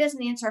 Sometimes He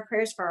doesn't answer our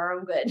prayers for our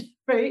own good,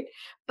 right?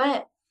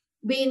 But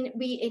when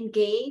we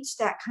engage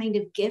that kind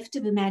of gift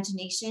of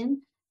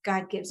imagination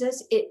God gives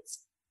us,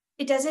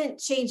 it doesn't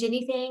change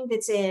anything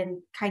that's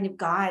in kind of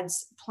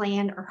God's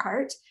plan or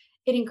heart.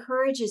 It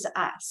encourages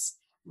us,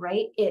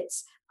 right?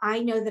 I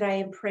know that I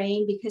am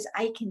praying because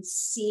I can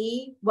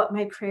see what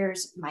my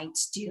prayers might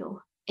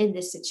do in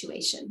this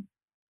situation.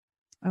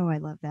 Oh, I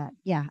love that.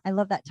 Yeah, I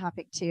love that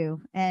topic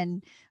too.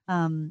 And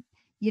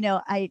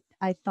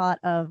I thought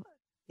of,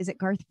 is it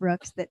Garth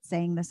Brooks that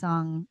sang the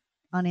song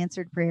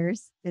Unanswered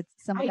Prayers? It's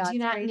some of I do God's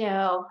not great.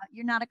 know.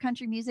 You're not a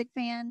country music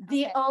fan?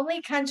 The Okay.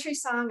 only country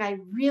song I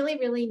really,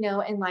 really know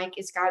and like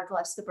is God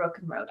Bless the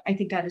Broken Road. I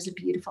think that is a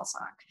beautiful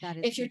song. That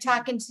is a If you're good one.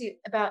 talking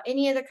about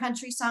any other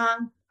country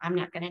song, I'm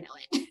not going to know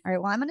it. All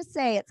right. Well, I'm going to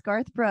say it's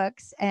Garth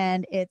Brooks,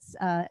 and it's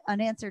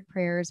Unanswered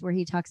Prayers, where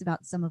he talks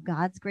about some of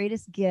God's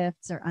greatest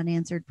gifts are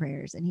unanswered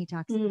prayers. And he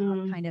talks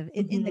about kind of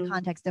in the Mm-hmm.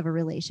 context of a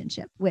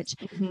relationship, which,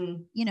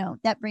 Mm-hmm.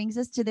 that brings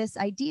us to this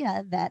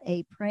idea that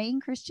a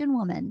praying Christian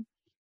woman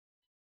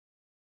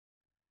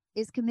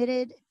is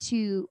committed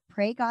to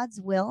pray God's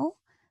will,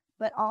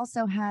 but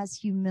also has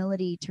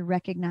humility to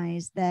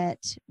recognize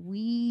that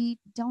we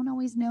don't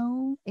always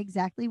know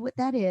exactly what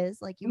that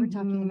is, like you were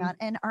talking Mm-hmm. about,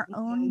 and our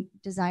Mm-hmm. own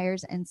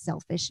desires and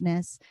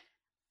selfishness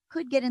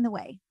could get in the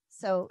way.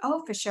 So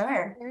Oh, for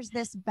sure. there's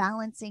this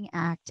balancing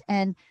act.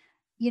 And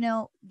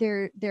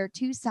there are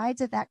two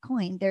sides of that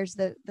coin. There's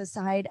the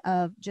side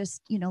of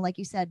just, like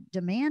you said,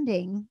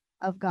 demanding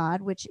of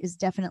God, which is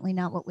definitely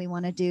not what we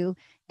want to do,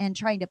 and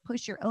trying to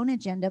push your own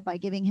agenda by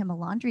giving Him a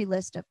laundry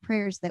list of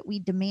prayers that we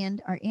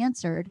demand are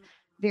answered.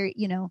 Very,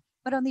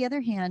 but on the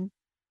other hand,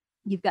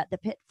 you've got the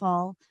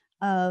pitfall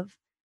of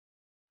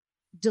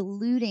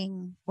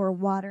diluting or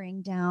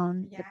watering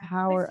down the Yeah.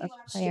 power With you of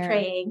actually prayer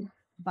praying.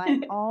 by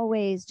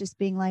always just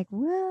being like,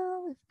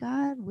 well, if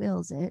God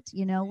wills it,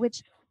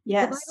 which the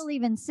Yes. Bible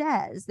even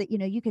says that,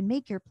 you can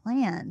make your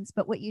plans,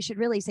 but what you should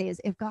really say is,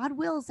 if God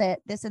wills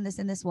it, this and this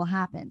and this will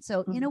happen.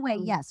 So, in a way,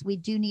 Mm-hmm. yes, we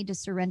do need to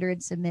surrender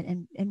and submit,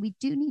 and we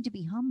do need to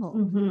be humble,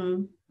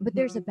 Mm-hmm. but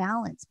there's a Mm-hmm.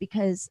 balance,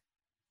 because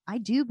I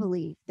do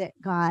believe that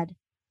God,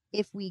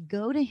 if we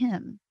go to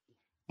Him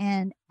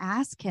and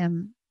ask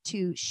Him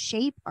to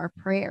shape our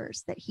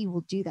prayers, that He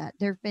will do that.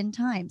 There have been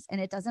times,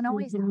 and it doesn't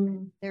always happen.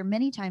 Mm-hmm. There are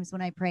many times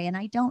when I pray and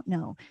I don't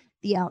know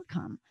the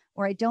outcome,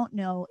 or I don't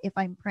know if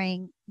I'm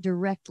praying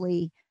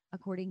directly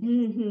according to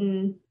His will.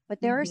 Mm-hmm.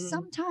 But there are Mm-hmm.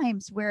 some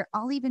times where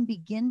I'll even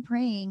begin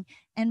praying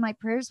and my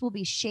prayers will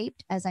be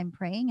shaped as I'm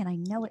praying, and I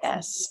know it's the Holy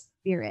Yes.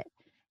 Spirit.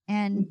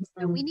 And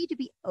so we Mm-hmm. need to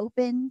be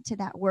open to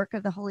that work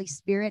of the Holy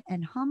Spirit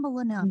and humble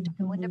enough to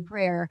go into Mm-hmm.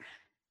 prayer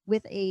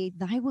with a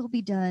thy will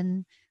be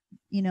done,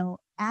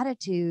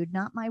 attitude,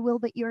 not my will,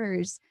 but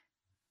yours,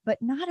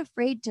 but not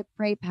afraid to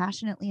pray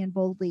passionately and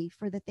boldly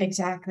for the things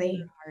in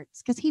Exactly. our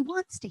hearts, because he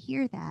wants to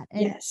hear that.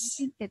 And I Yes.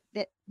 think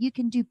that you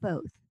can do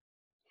both.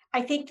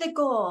 I think the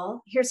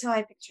goal, here's how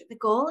I picture it. The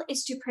goal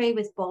is to pray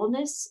with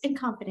boldness and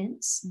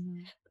confidence,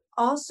 Mhm.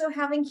 also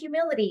having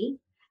humility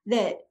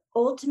that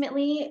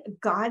ultimately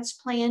God's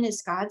plan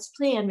is God's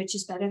plan, which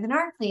is better than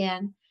our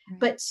plan. Right.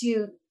 But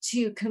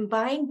to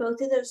combine both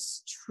of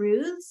those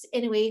truths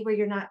in a way where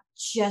you're not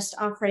just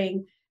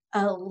offering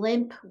a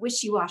limp,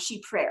 wishy-washy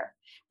prayer,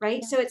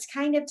 right? Yeah. So it's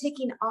kind of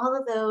taking all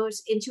of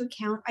those into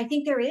account. I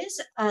think there is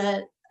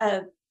a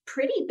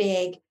pretty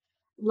big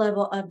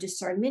level of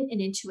discernment and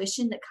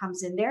intuition that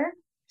comes in there.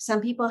 Some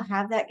people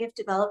have that gift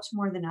developed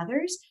more than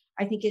others.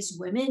 I think as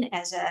women,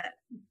 as a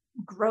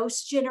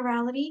gross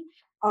generality,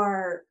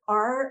 are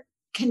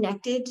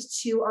connected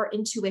to our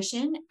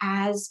intuition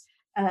as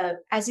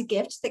a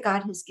gift that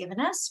God has given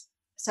us.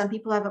 Some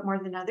people have it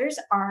more than others.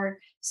 Our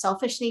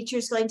selfish nature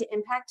is going to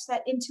impact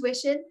that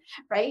intuition,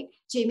 right?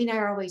 Jamie and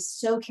I are always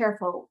so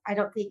careful. I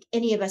don't think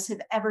any of us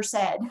have ever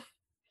said,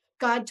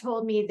 God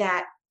told me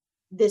that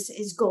this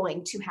is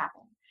going to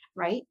happen,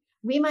 right?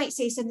 We might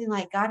say something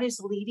like, God is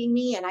leading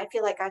me, and I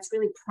feel like God's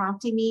really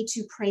prompting me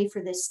to pray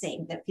for this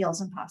thing that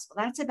feels impossible.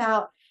 That's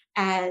about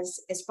as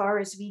far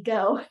as we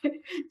go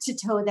to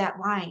toe that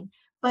line.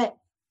 But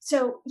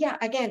so yeah,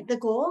 again, the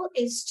goal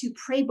is to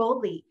pray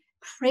boldly,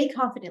 pray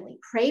confidently,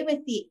 pray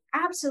with the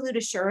absolute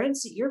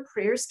assurance that your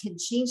prayers can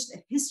change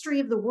the history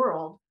of the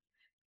world.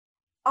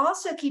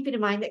 Also keeping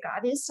in mind that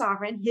God is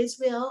sovereign, his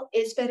will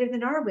is better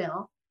than our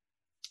will,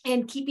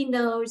 and keeping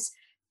those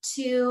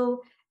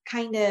two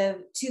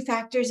two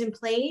factors in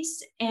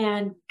place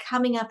and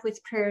coming up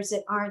with prayers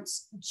that aren't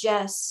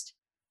just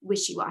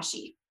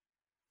wishy-washy.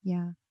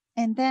 Yeah.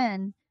 And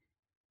then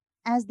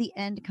as the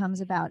end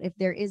comes about, if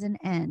there is an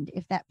end,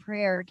 if that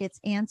prayer gets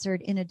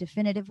answered in a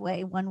definitive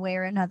way, one way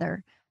or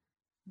another,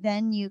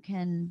 then you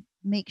can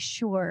make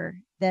sure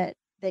that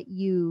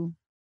you,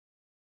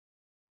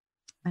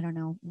 I don't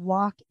know,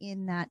 walk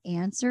in that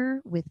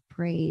answer with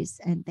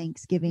praise and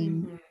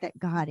thanksgiving Mhm. that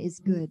God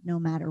is Mhm. good no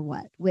matter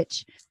what,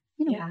 which,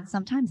 Yeah.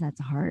 sometimes that's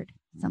hard.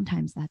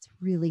 Sometimes that's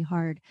really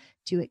hard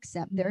to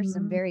accept. There are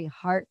some Mhm. very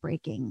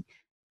heartbreaking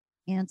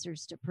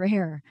answers to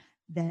prayer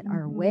that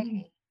are way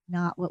Mhm.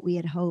 not what we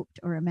had hoped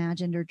or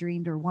imagined or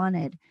dreamed or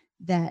wanted,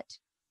 that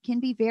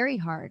can be very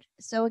hard.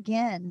 So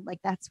again,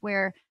 like that's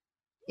where,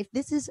 if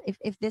this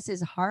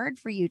is hard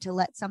for you to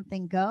let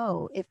something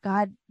go, if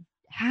God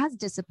has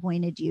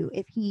disappointed you,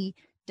 if he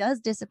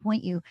does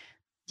disappoint you,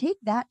 take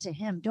that to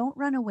him. Don't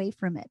run away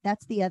from it.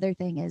 That's the other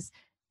thing, is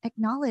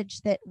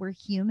acknowledge that we're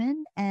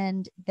human,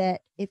 and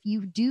that if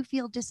you do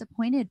feel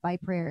disappointed by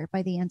prayer,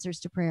 by the answers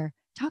to prayer,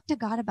 talk to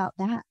God about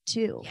that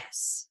too,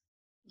 Yes.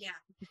 Yeah.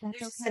 because that's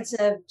There's a okay. sense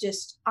of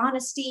just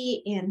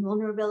honesty and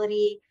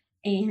vulnerability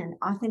and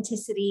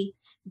authenticity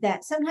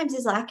that sometimes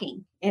is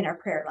lacking in our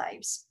prayer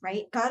lives,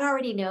 right? God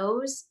already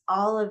knows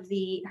all of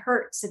the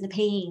hurts and the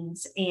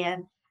pains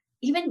and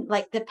even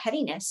like the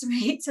pettiness,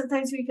 right?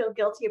 Sometimes we feel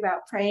guilty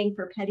about praying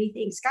for petty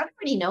things. God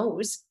already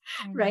knows,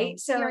 I right? know. He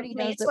So already you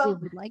may knows as that we well,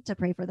 would like to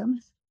pray for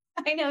them.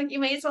 I know, you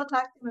may as well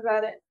talk to him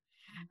about it.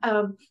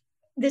 Um,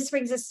 this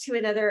brings us to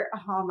another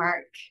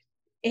hallmark,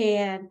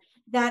 and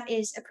that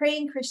is a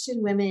praying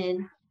Christian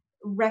woman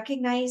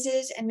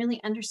recognizes and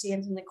really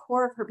understands in the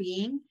core of her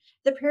being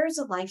the prayer is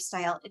a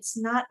lifestyle. It's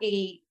not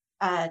a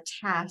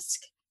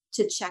task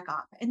to check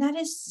off. And that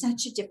is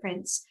such a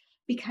difference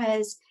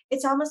because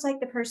it's almost like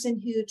the person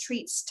who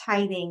treats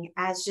tithing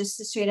as just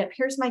a straight up,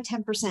 here's my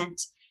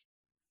 10%,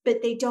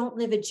 but they don't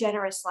live a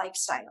generous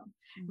lifestyle,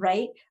 Mhm.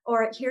 right?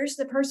 Or here's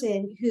the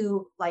person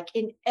who, like,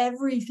 in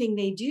everything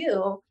they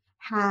do,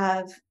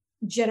 have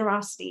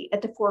generosity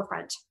at the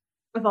forefront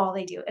of all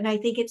they do. And I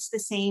think it's the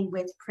same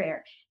with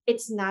prayer.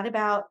 It's not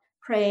about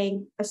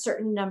praying a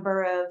certain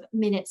number of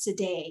minutes a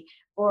day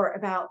or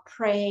about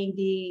praying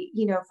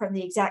from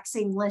the exact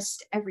same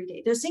list every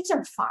day. Those things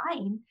are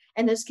fine.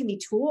 And those can be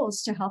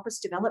tools to help us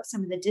develop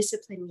some of the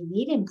discipline we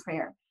need in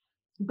prayer.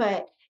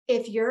 But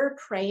if you're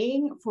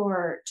praying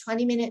for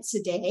 20 minutes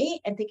a day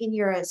and thinking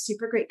you're a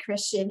super great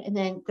Christian, and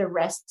then the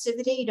rest of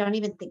the day you don't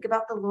even think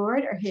about the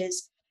Lord or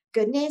his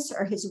goodness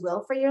or his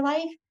will for your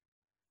life,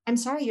 I'm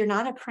sorry, you're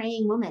not a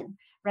praying woman,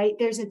 right?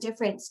 There's a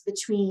difference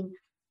between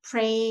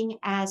praying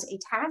as a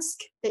task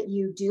that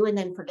you do and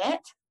then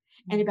forget,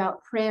 and Mhm.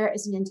 about prayer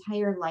as an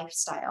entire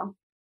lifestyle.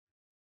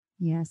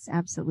 Yes,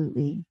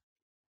 absolutely.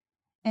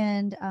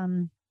 And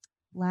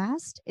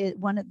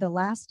one of the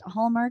last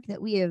hallmark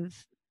that we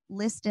have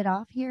listed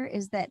off here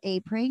is that a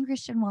praying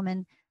Christian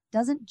woman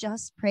doesn't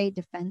just pray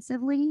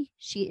defensively,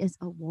 she is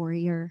a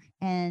warrior.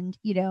 And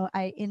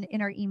I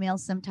in our emails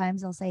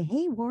sometimes I'll say,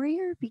 hey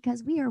warrior,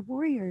 because we are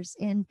warriors.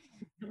 And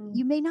Mhm.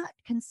 you may not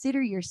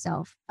consider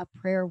yourself a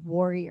prayer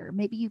warrior.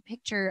 Maybe you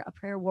picture a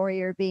prayer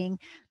warrior being,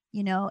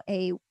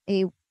 a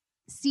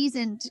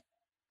seasoned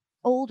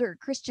older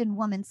Christian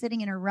woman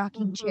sitting in her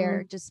rocking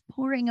chair, Mhm. just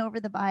poring over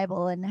the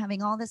Bible and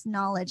having all this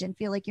knowledge, and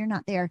feel like you're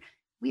not there.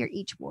 We are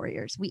each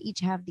warriors. We each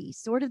have the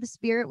sword of the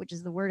Spirit, which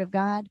is the word of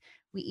God.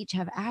 We each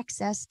have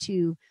access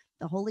to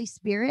the Holy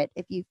Spirit.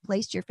 If you've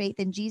placed your faith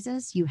in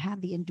Jesus, you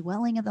have the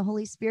indwelling of the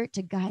Holy Spirit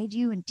to guide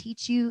you and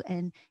teach you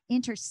and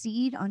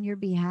intercede on your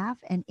behalf,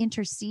 and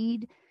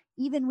intercede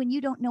even when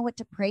you don't know what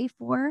to pray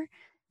for,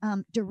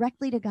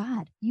 directly to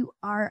God. You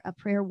are a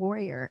prayer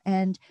warrior.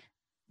 And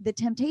the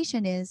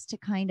temptation is to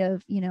kind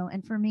of,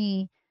 and for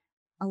me,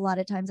 a lot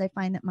of times I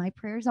find that my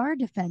prayers are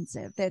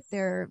defensive, that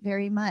they're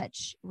very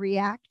much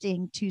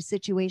reacting to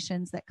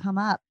situations that come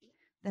up,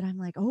 that I'm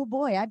like, oh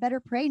boy, I better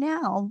pray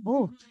now.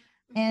 Oh.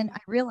 And I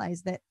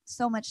realize that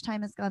so much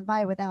time has gone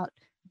by without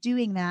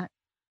doing that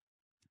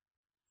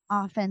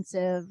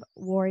offensive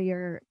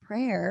warrior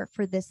prayer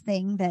for this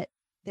thing that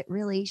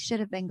really should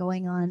have been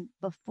going on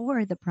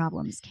before the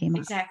problems came up.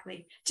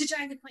 Exactly. To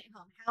drive the point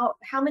home,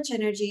 how much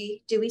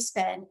energy do we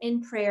spend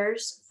in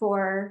prayers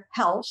for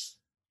health?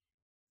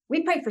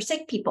 We pray for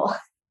sick people.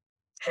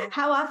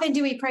 How often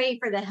do we pray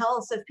for the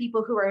health of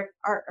people who are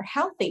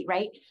healthy,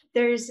 right?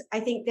 I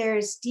think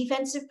there's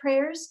defensive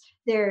prayers,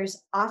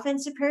 there's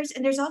offensive prayers,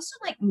 and there's also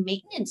like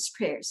maintenance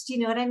prayers. Do you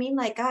know what I mean?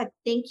 Like, God,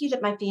 thank you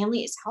that my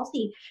family is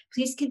healthy.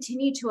 Please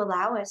continue to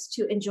allow us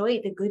to enjoy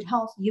the good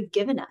health you've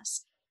given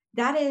us.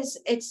 That is,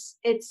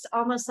 it's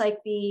almost like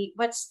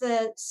what's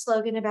the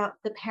slogan about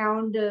the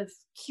pound of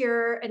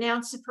cure, an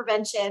ounce of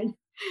prevention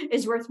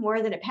is worth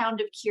more than a pound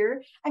of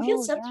cure. I feel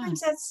Oh, yeah. sometimes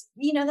that's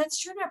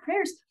true in our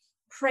prayers,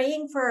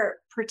 praying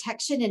for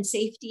protection and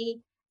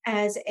safety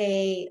as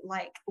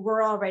like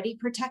we're already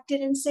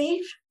protected and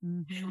safe.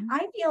 Mm-hmm.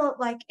 I feel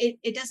like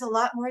it does a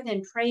lot more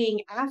than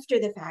praying after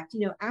the fact,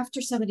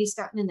 after somebody's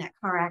gotten in that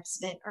car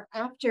accident, or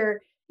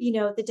after,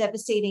 the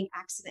devastating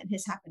accident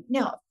has happened.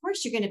 No, of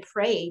course you're going to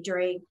pray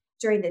during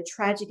the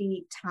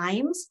tragedy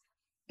times,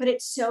 but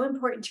it's so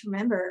important to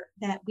remember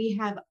that we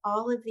have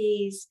all of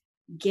these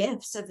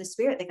gifts of the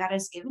Spirit that God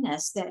has given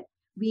us that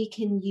we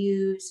can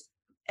use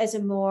as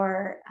a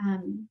more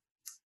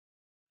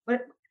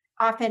what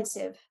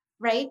offensive,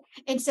 right?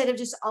 Instead of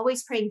just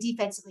always praying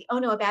defensively. Oh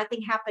no, a bad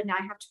thing happened. Now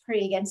I have to pray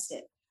against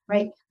it,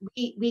 right?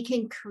 Mm-hmm. We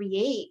can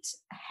create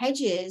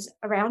hedges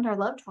around our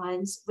loved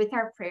ones with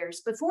our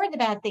prayers before the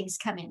bad things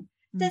come in.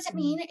 Doesn't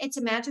mean it's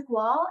a magic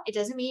wall. It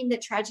doesn't mean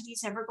that tragedy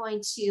is never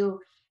going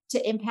to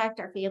impact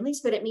our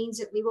families, but it means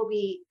that we will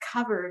be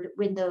covered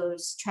when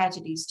those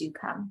tragedies do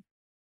come.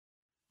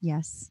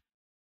 Yes.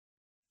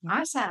 Yep.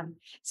 Awesome.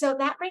 So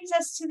that brings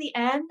us to the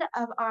end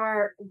of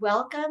our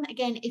welcome.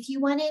 Again, if you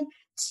wanted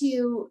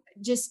to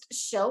just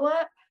show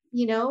up,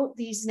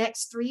 these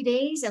next 3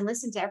 days and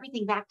listen to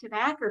everything back to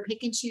back, or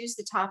pick and choose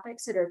the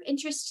topics that are of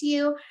interest to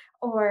you,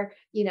 or,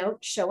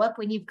 show up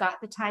when you've got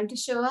the time to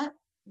show up,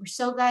 we're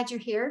so glad you're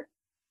here.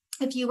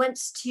 If you want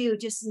to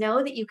just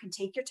know that you can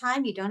take your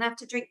time, you don't have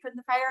to drink from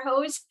the fire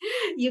hose.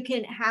 You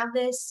can have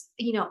this,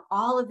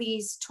 all of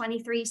these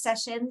 23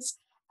 sessions,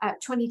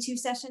 22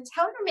 sessions,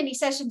 however many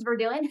sessions we're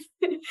doing.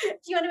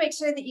 You want to make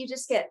sure that you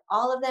just get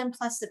all of them,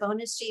 plus the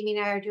bonus Jamie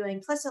and I are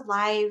doing, plus a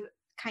live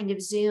kind of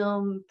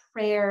Zoom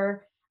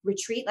prayer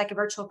retreat, like a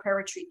virtual prayer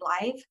retreat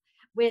live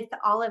with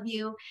all of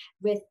you,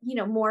 with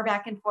more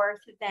back and forth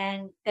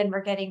than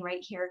we're getting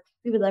right here.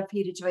 We would love for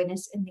you to join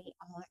us in the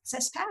All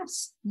Access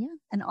Pass. Yeah.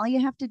 And all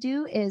you have to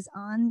do is,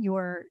 on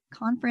your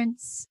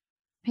conference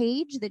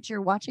page that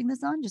you're watching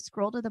this on, just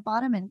scroll to the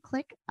bottom and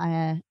click,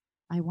 I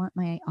want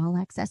my All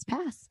Access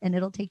Pass, and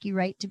it'll take you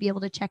right to be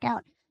able to check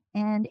out.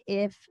 And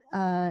if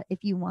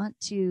you want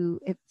to,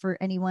 if for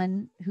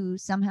anyone who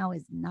somehow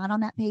is not on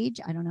that page,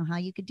 I don't know how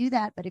you could do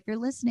that, but if you're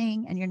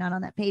listening and you're not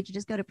on that page,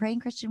 just go to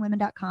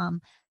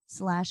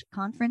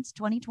prayingchristianwomen.com/conference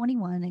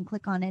 2021 and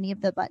click on any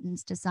of the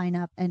buttons to sign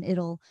up. And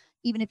it'll,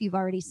 even if you've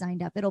already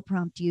signed up, it'll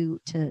prompt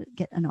you to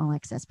get an All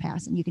Access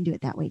Pass, and you can do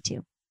it that way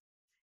too.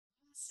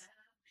 So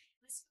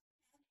let's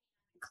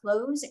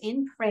close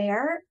in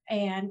prayer.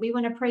 And we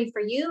want to pray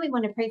for you. We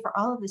want to pray for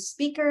all of the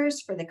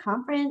speakers, for the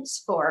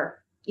conference,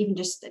 for even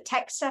just the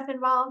tech stuff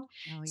involved.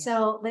 Oh, yeah.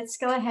 So let's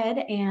go ahead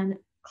and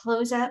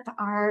close up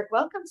our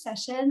welcome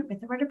session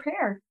with a word of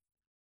prayer.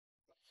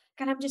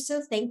 God, I'm just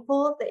so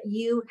thankful that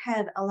you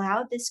have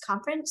allowed this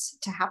conference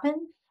to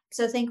happen.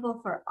 So thankful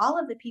for all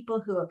of the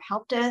people who have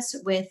helped us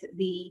with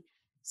the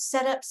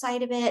setup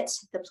side of it,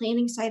 the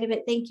planning side of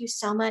it. Thank you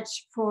so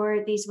much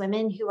for these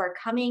women who are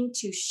coming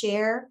to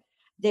share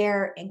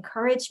their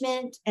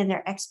encouragement and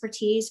their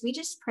expertise. We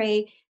just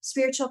pray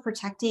spiritual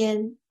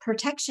protection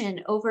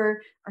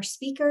over our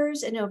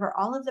speakers and over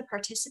all of the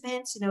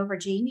participants, and over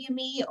Jamie and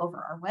me, over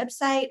our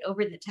website,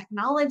 over the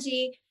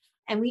technology.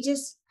 And we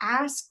just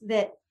ask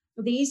that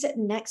these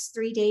next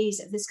 3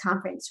 days of this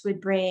conference would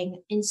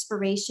bring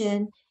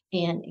inspiration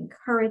and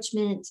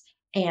encouragement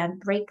and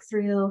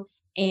breakthrough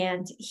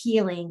and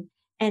healing,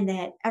 and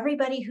that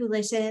everybody who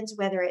listens,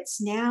 whether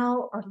it's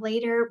now or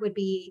later, would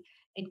be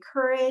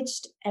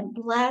encouraged and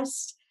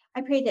blessed.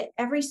 I pray that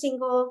every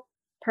single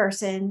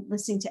person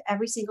listening to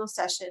every single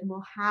session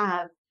will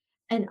have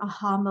an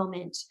aha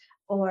moment,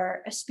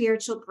 or a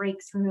spiritual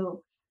breakthrough,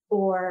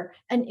 or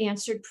an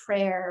answered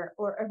prayer,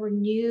 or a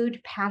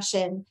renewed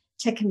passion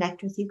to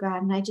connect with you,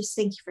 God. And I just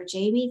thank you for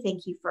Jaime.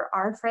 Thank you for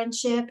our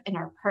friendship and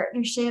our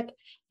partnership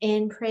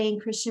in Praying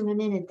Christian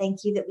Women. And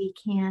thank you that we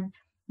can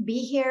be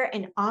here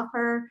and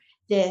offer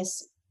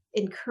this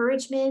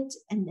encouragement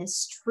and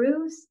this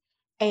truth.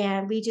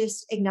 And we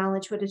just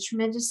acknowledge what a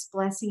tremendous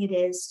blessing it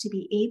is to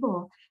be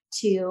able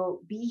to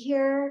be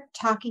here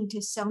talking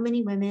to so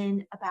many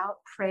women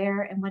about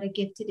prayer and what a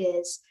gift it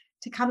is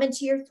to come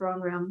into your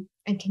throne room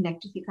and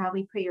connect with you, God.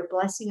 We pray your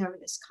blessing over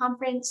this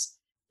conference,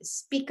 the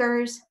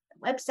speakers,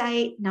 the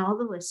website, and all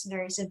the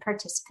listeners and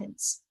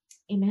participants.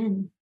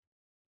 Amen.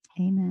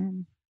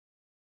 Amen.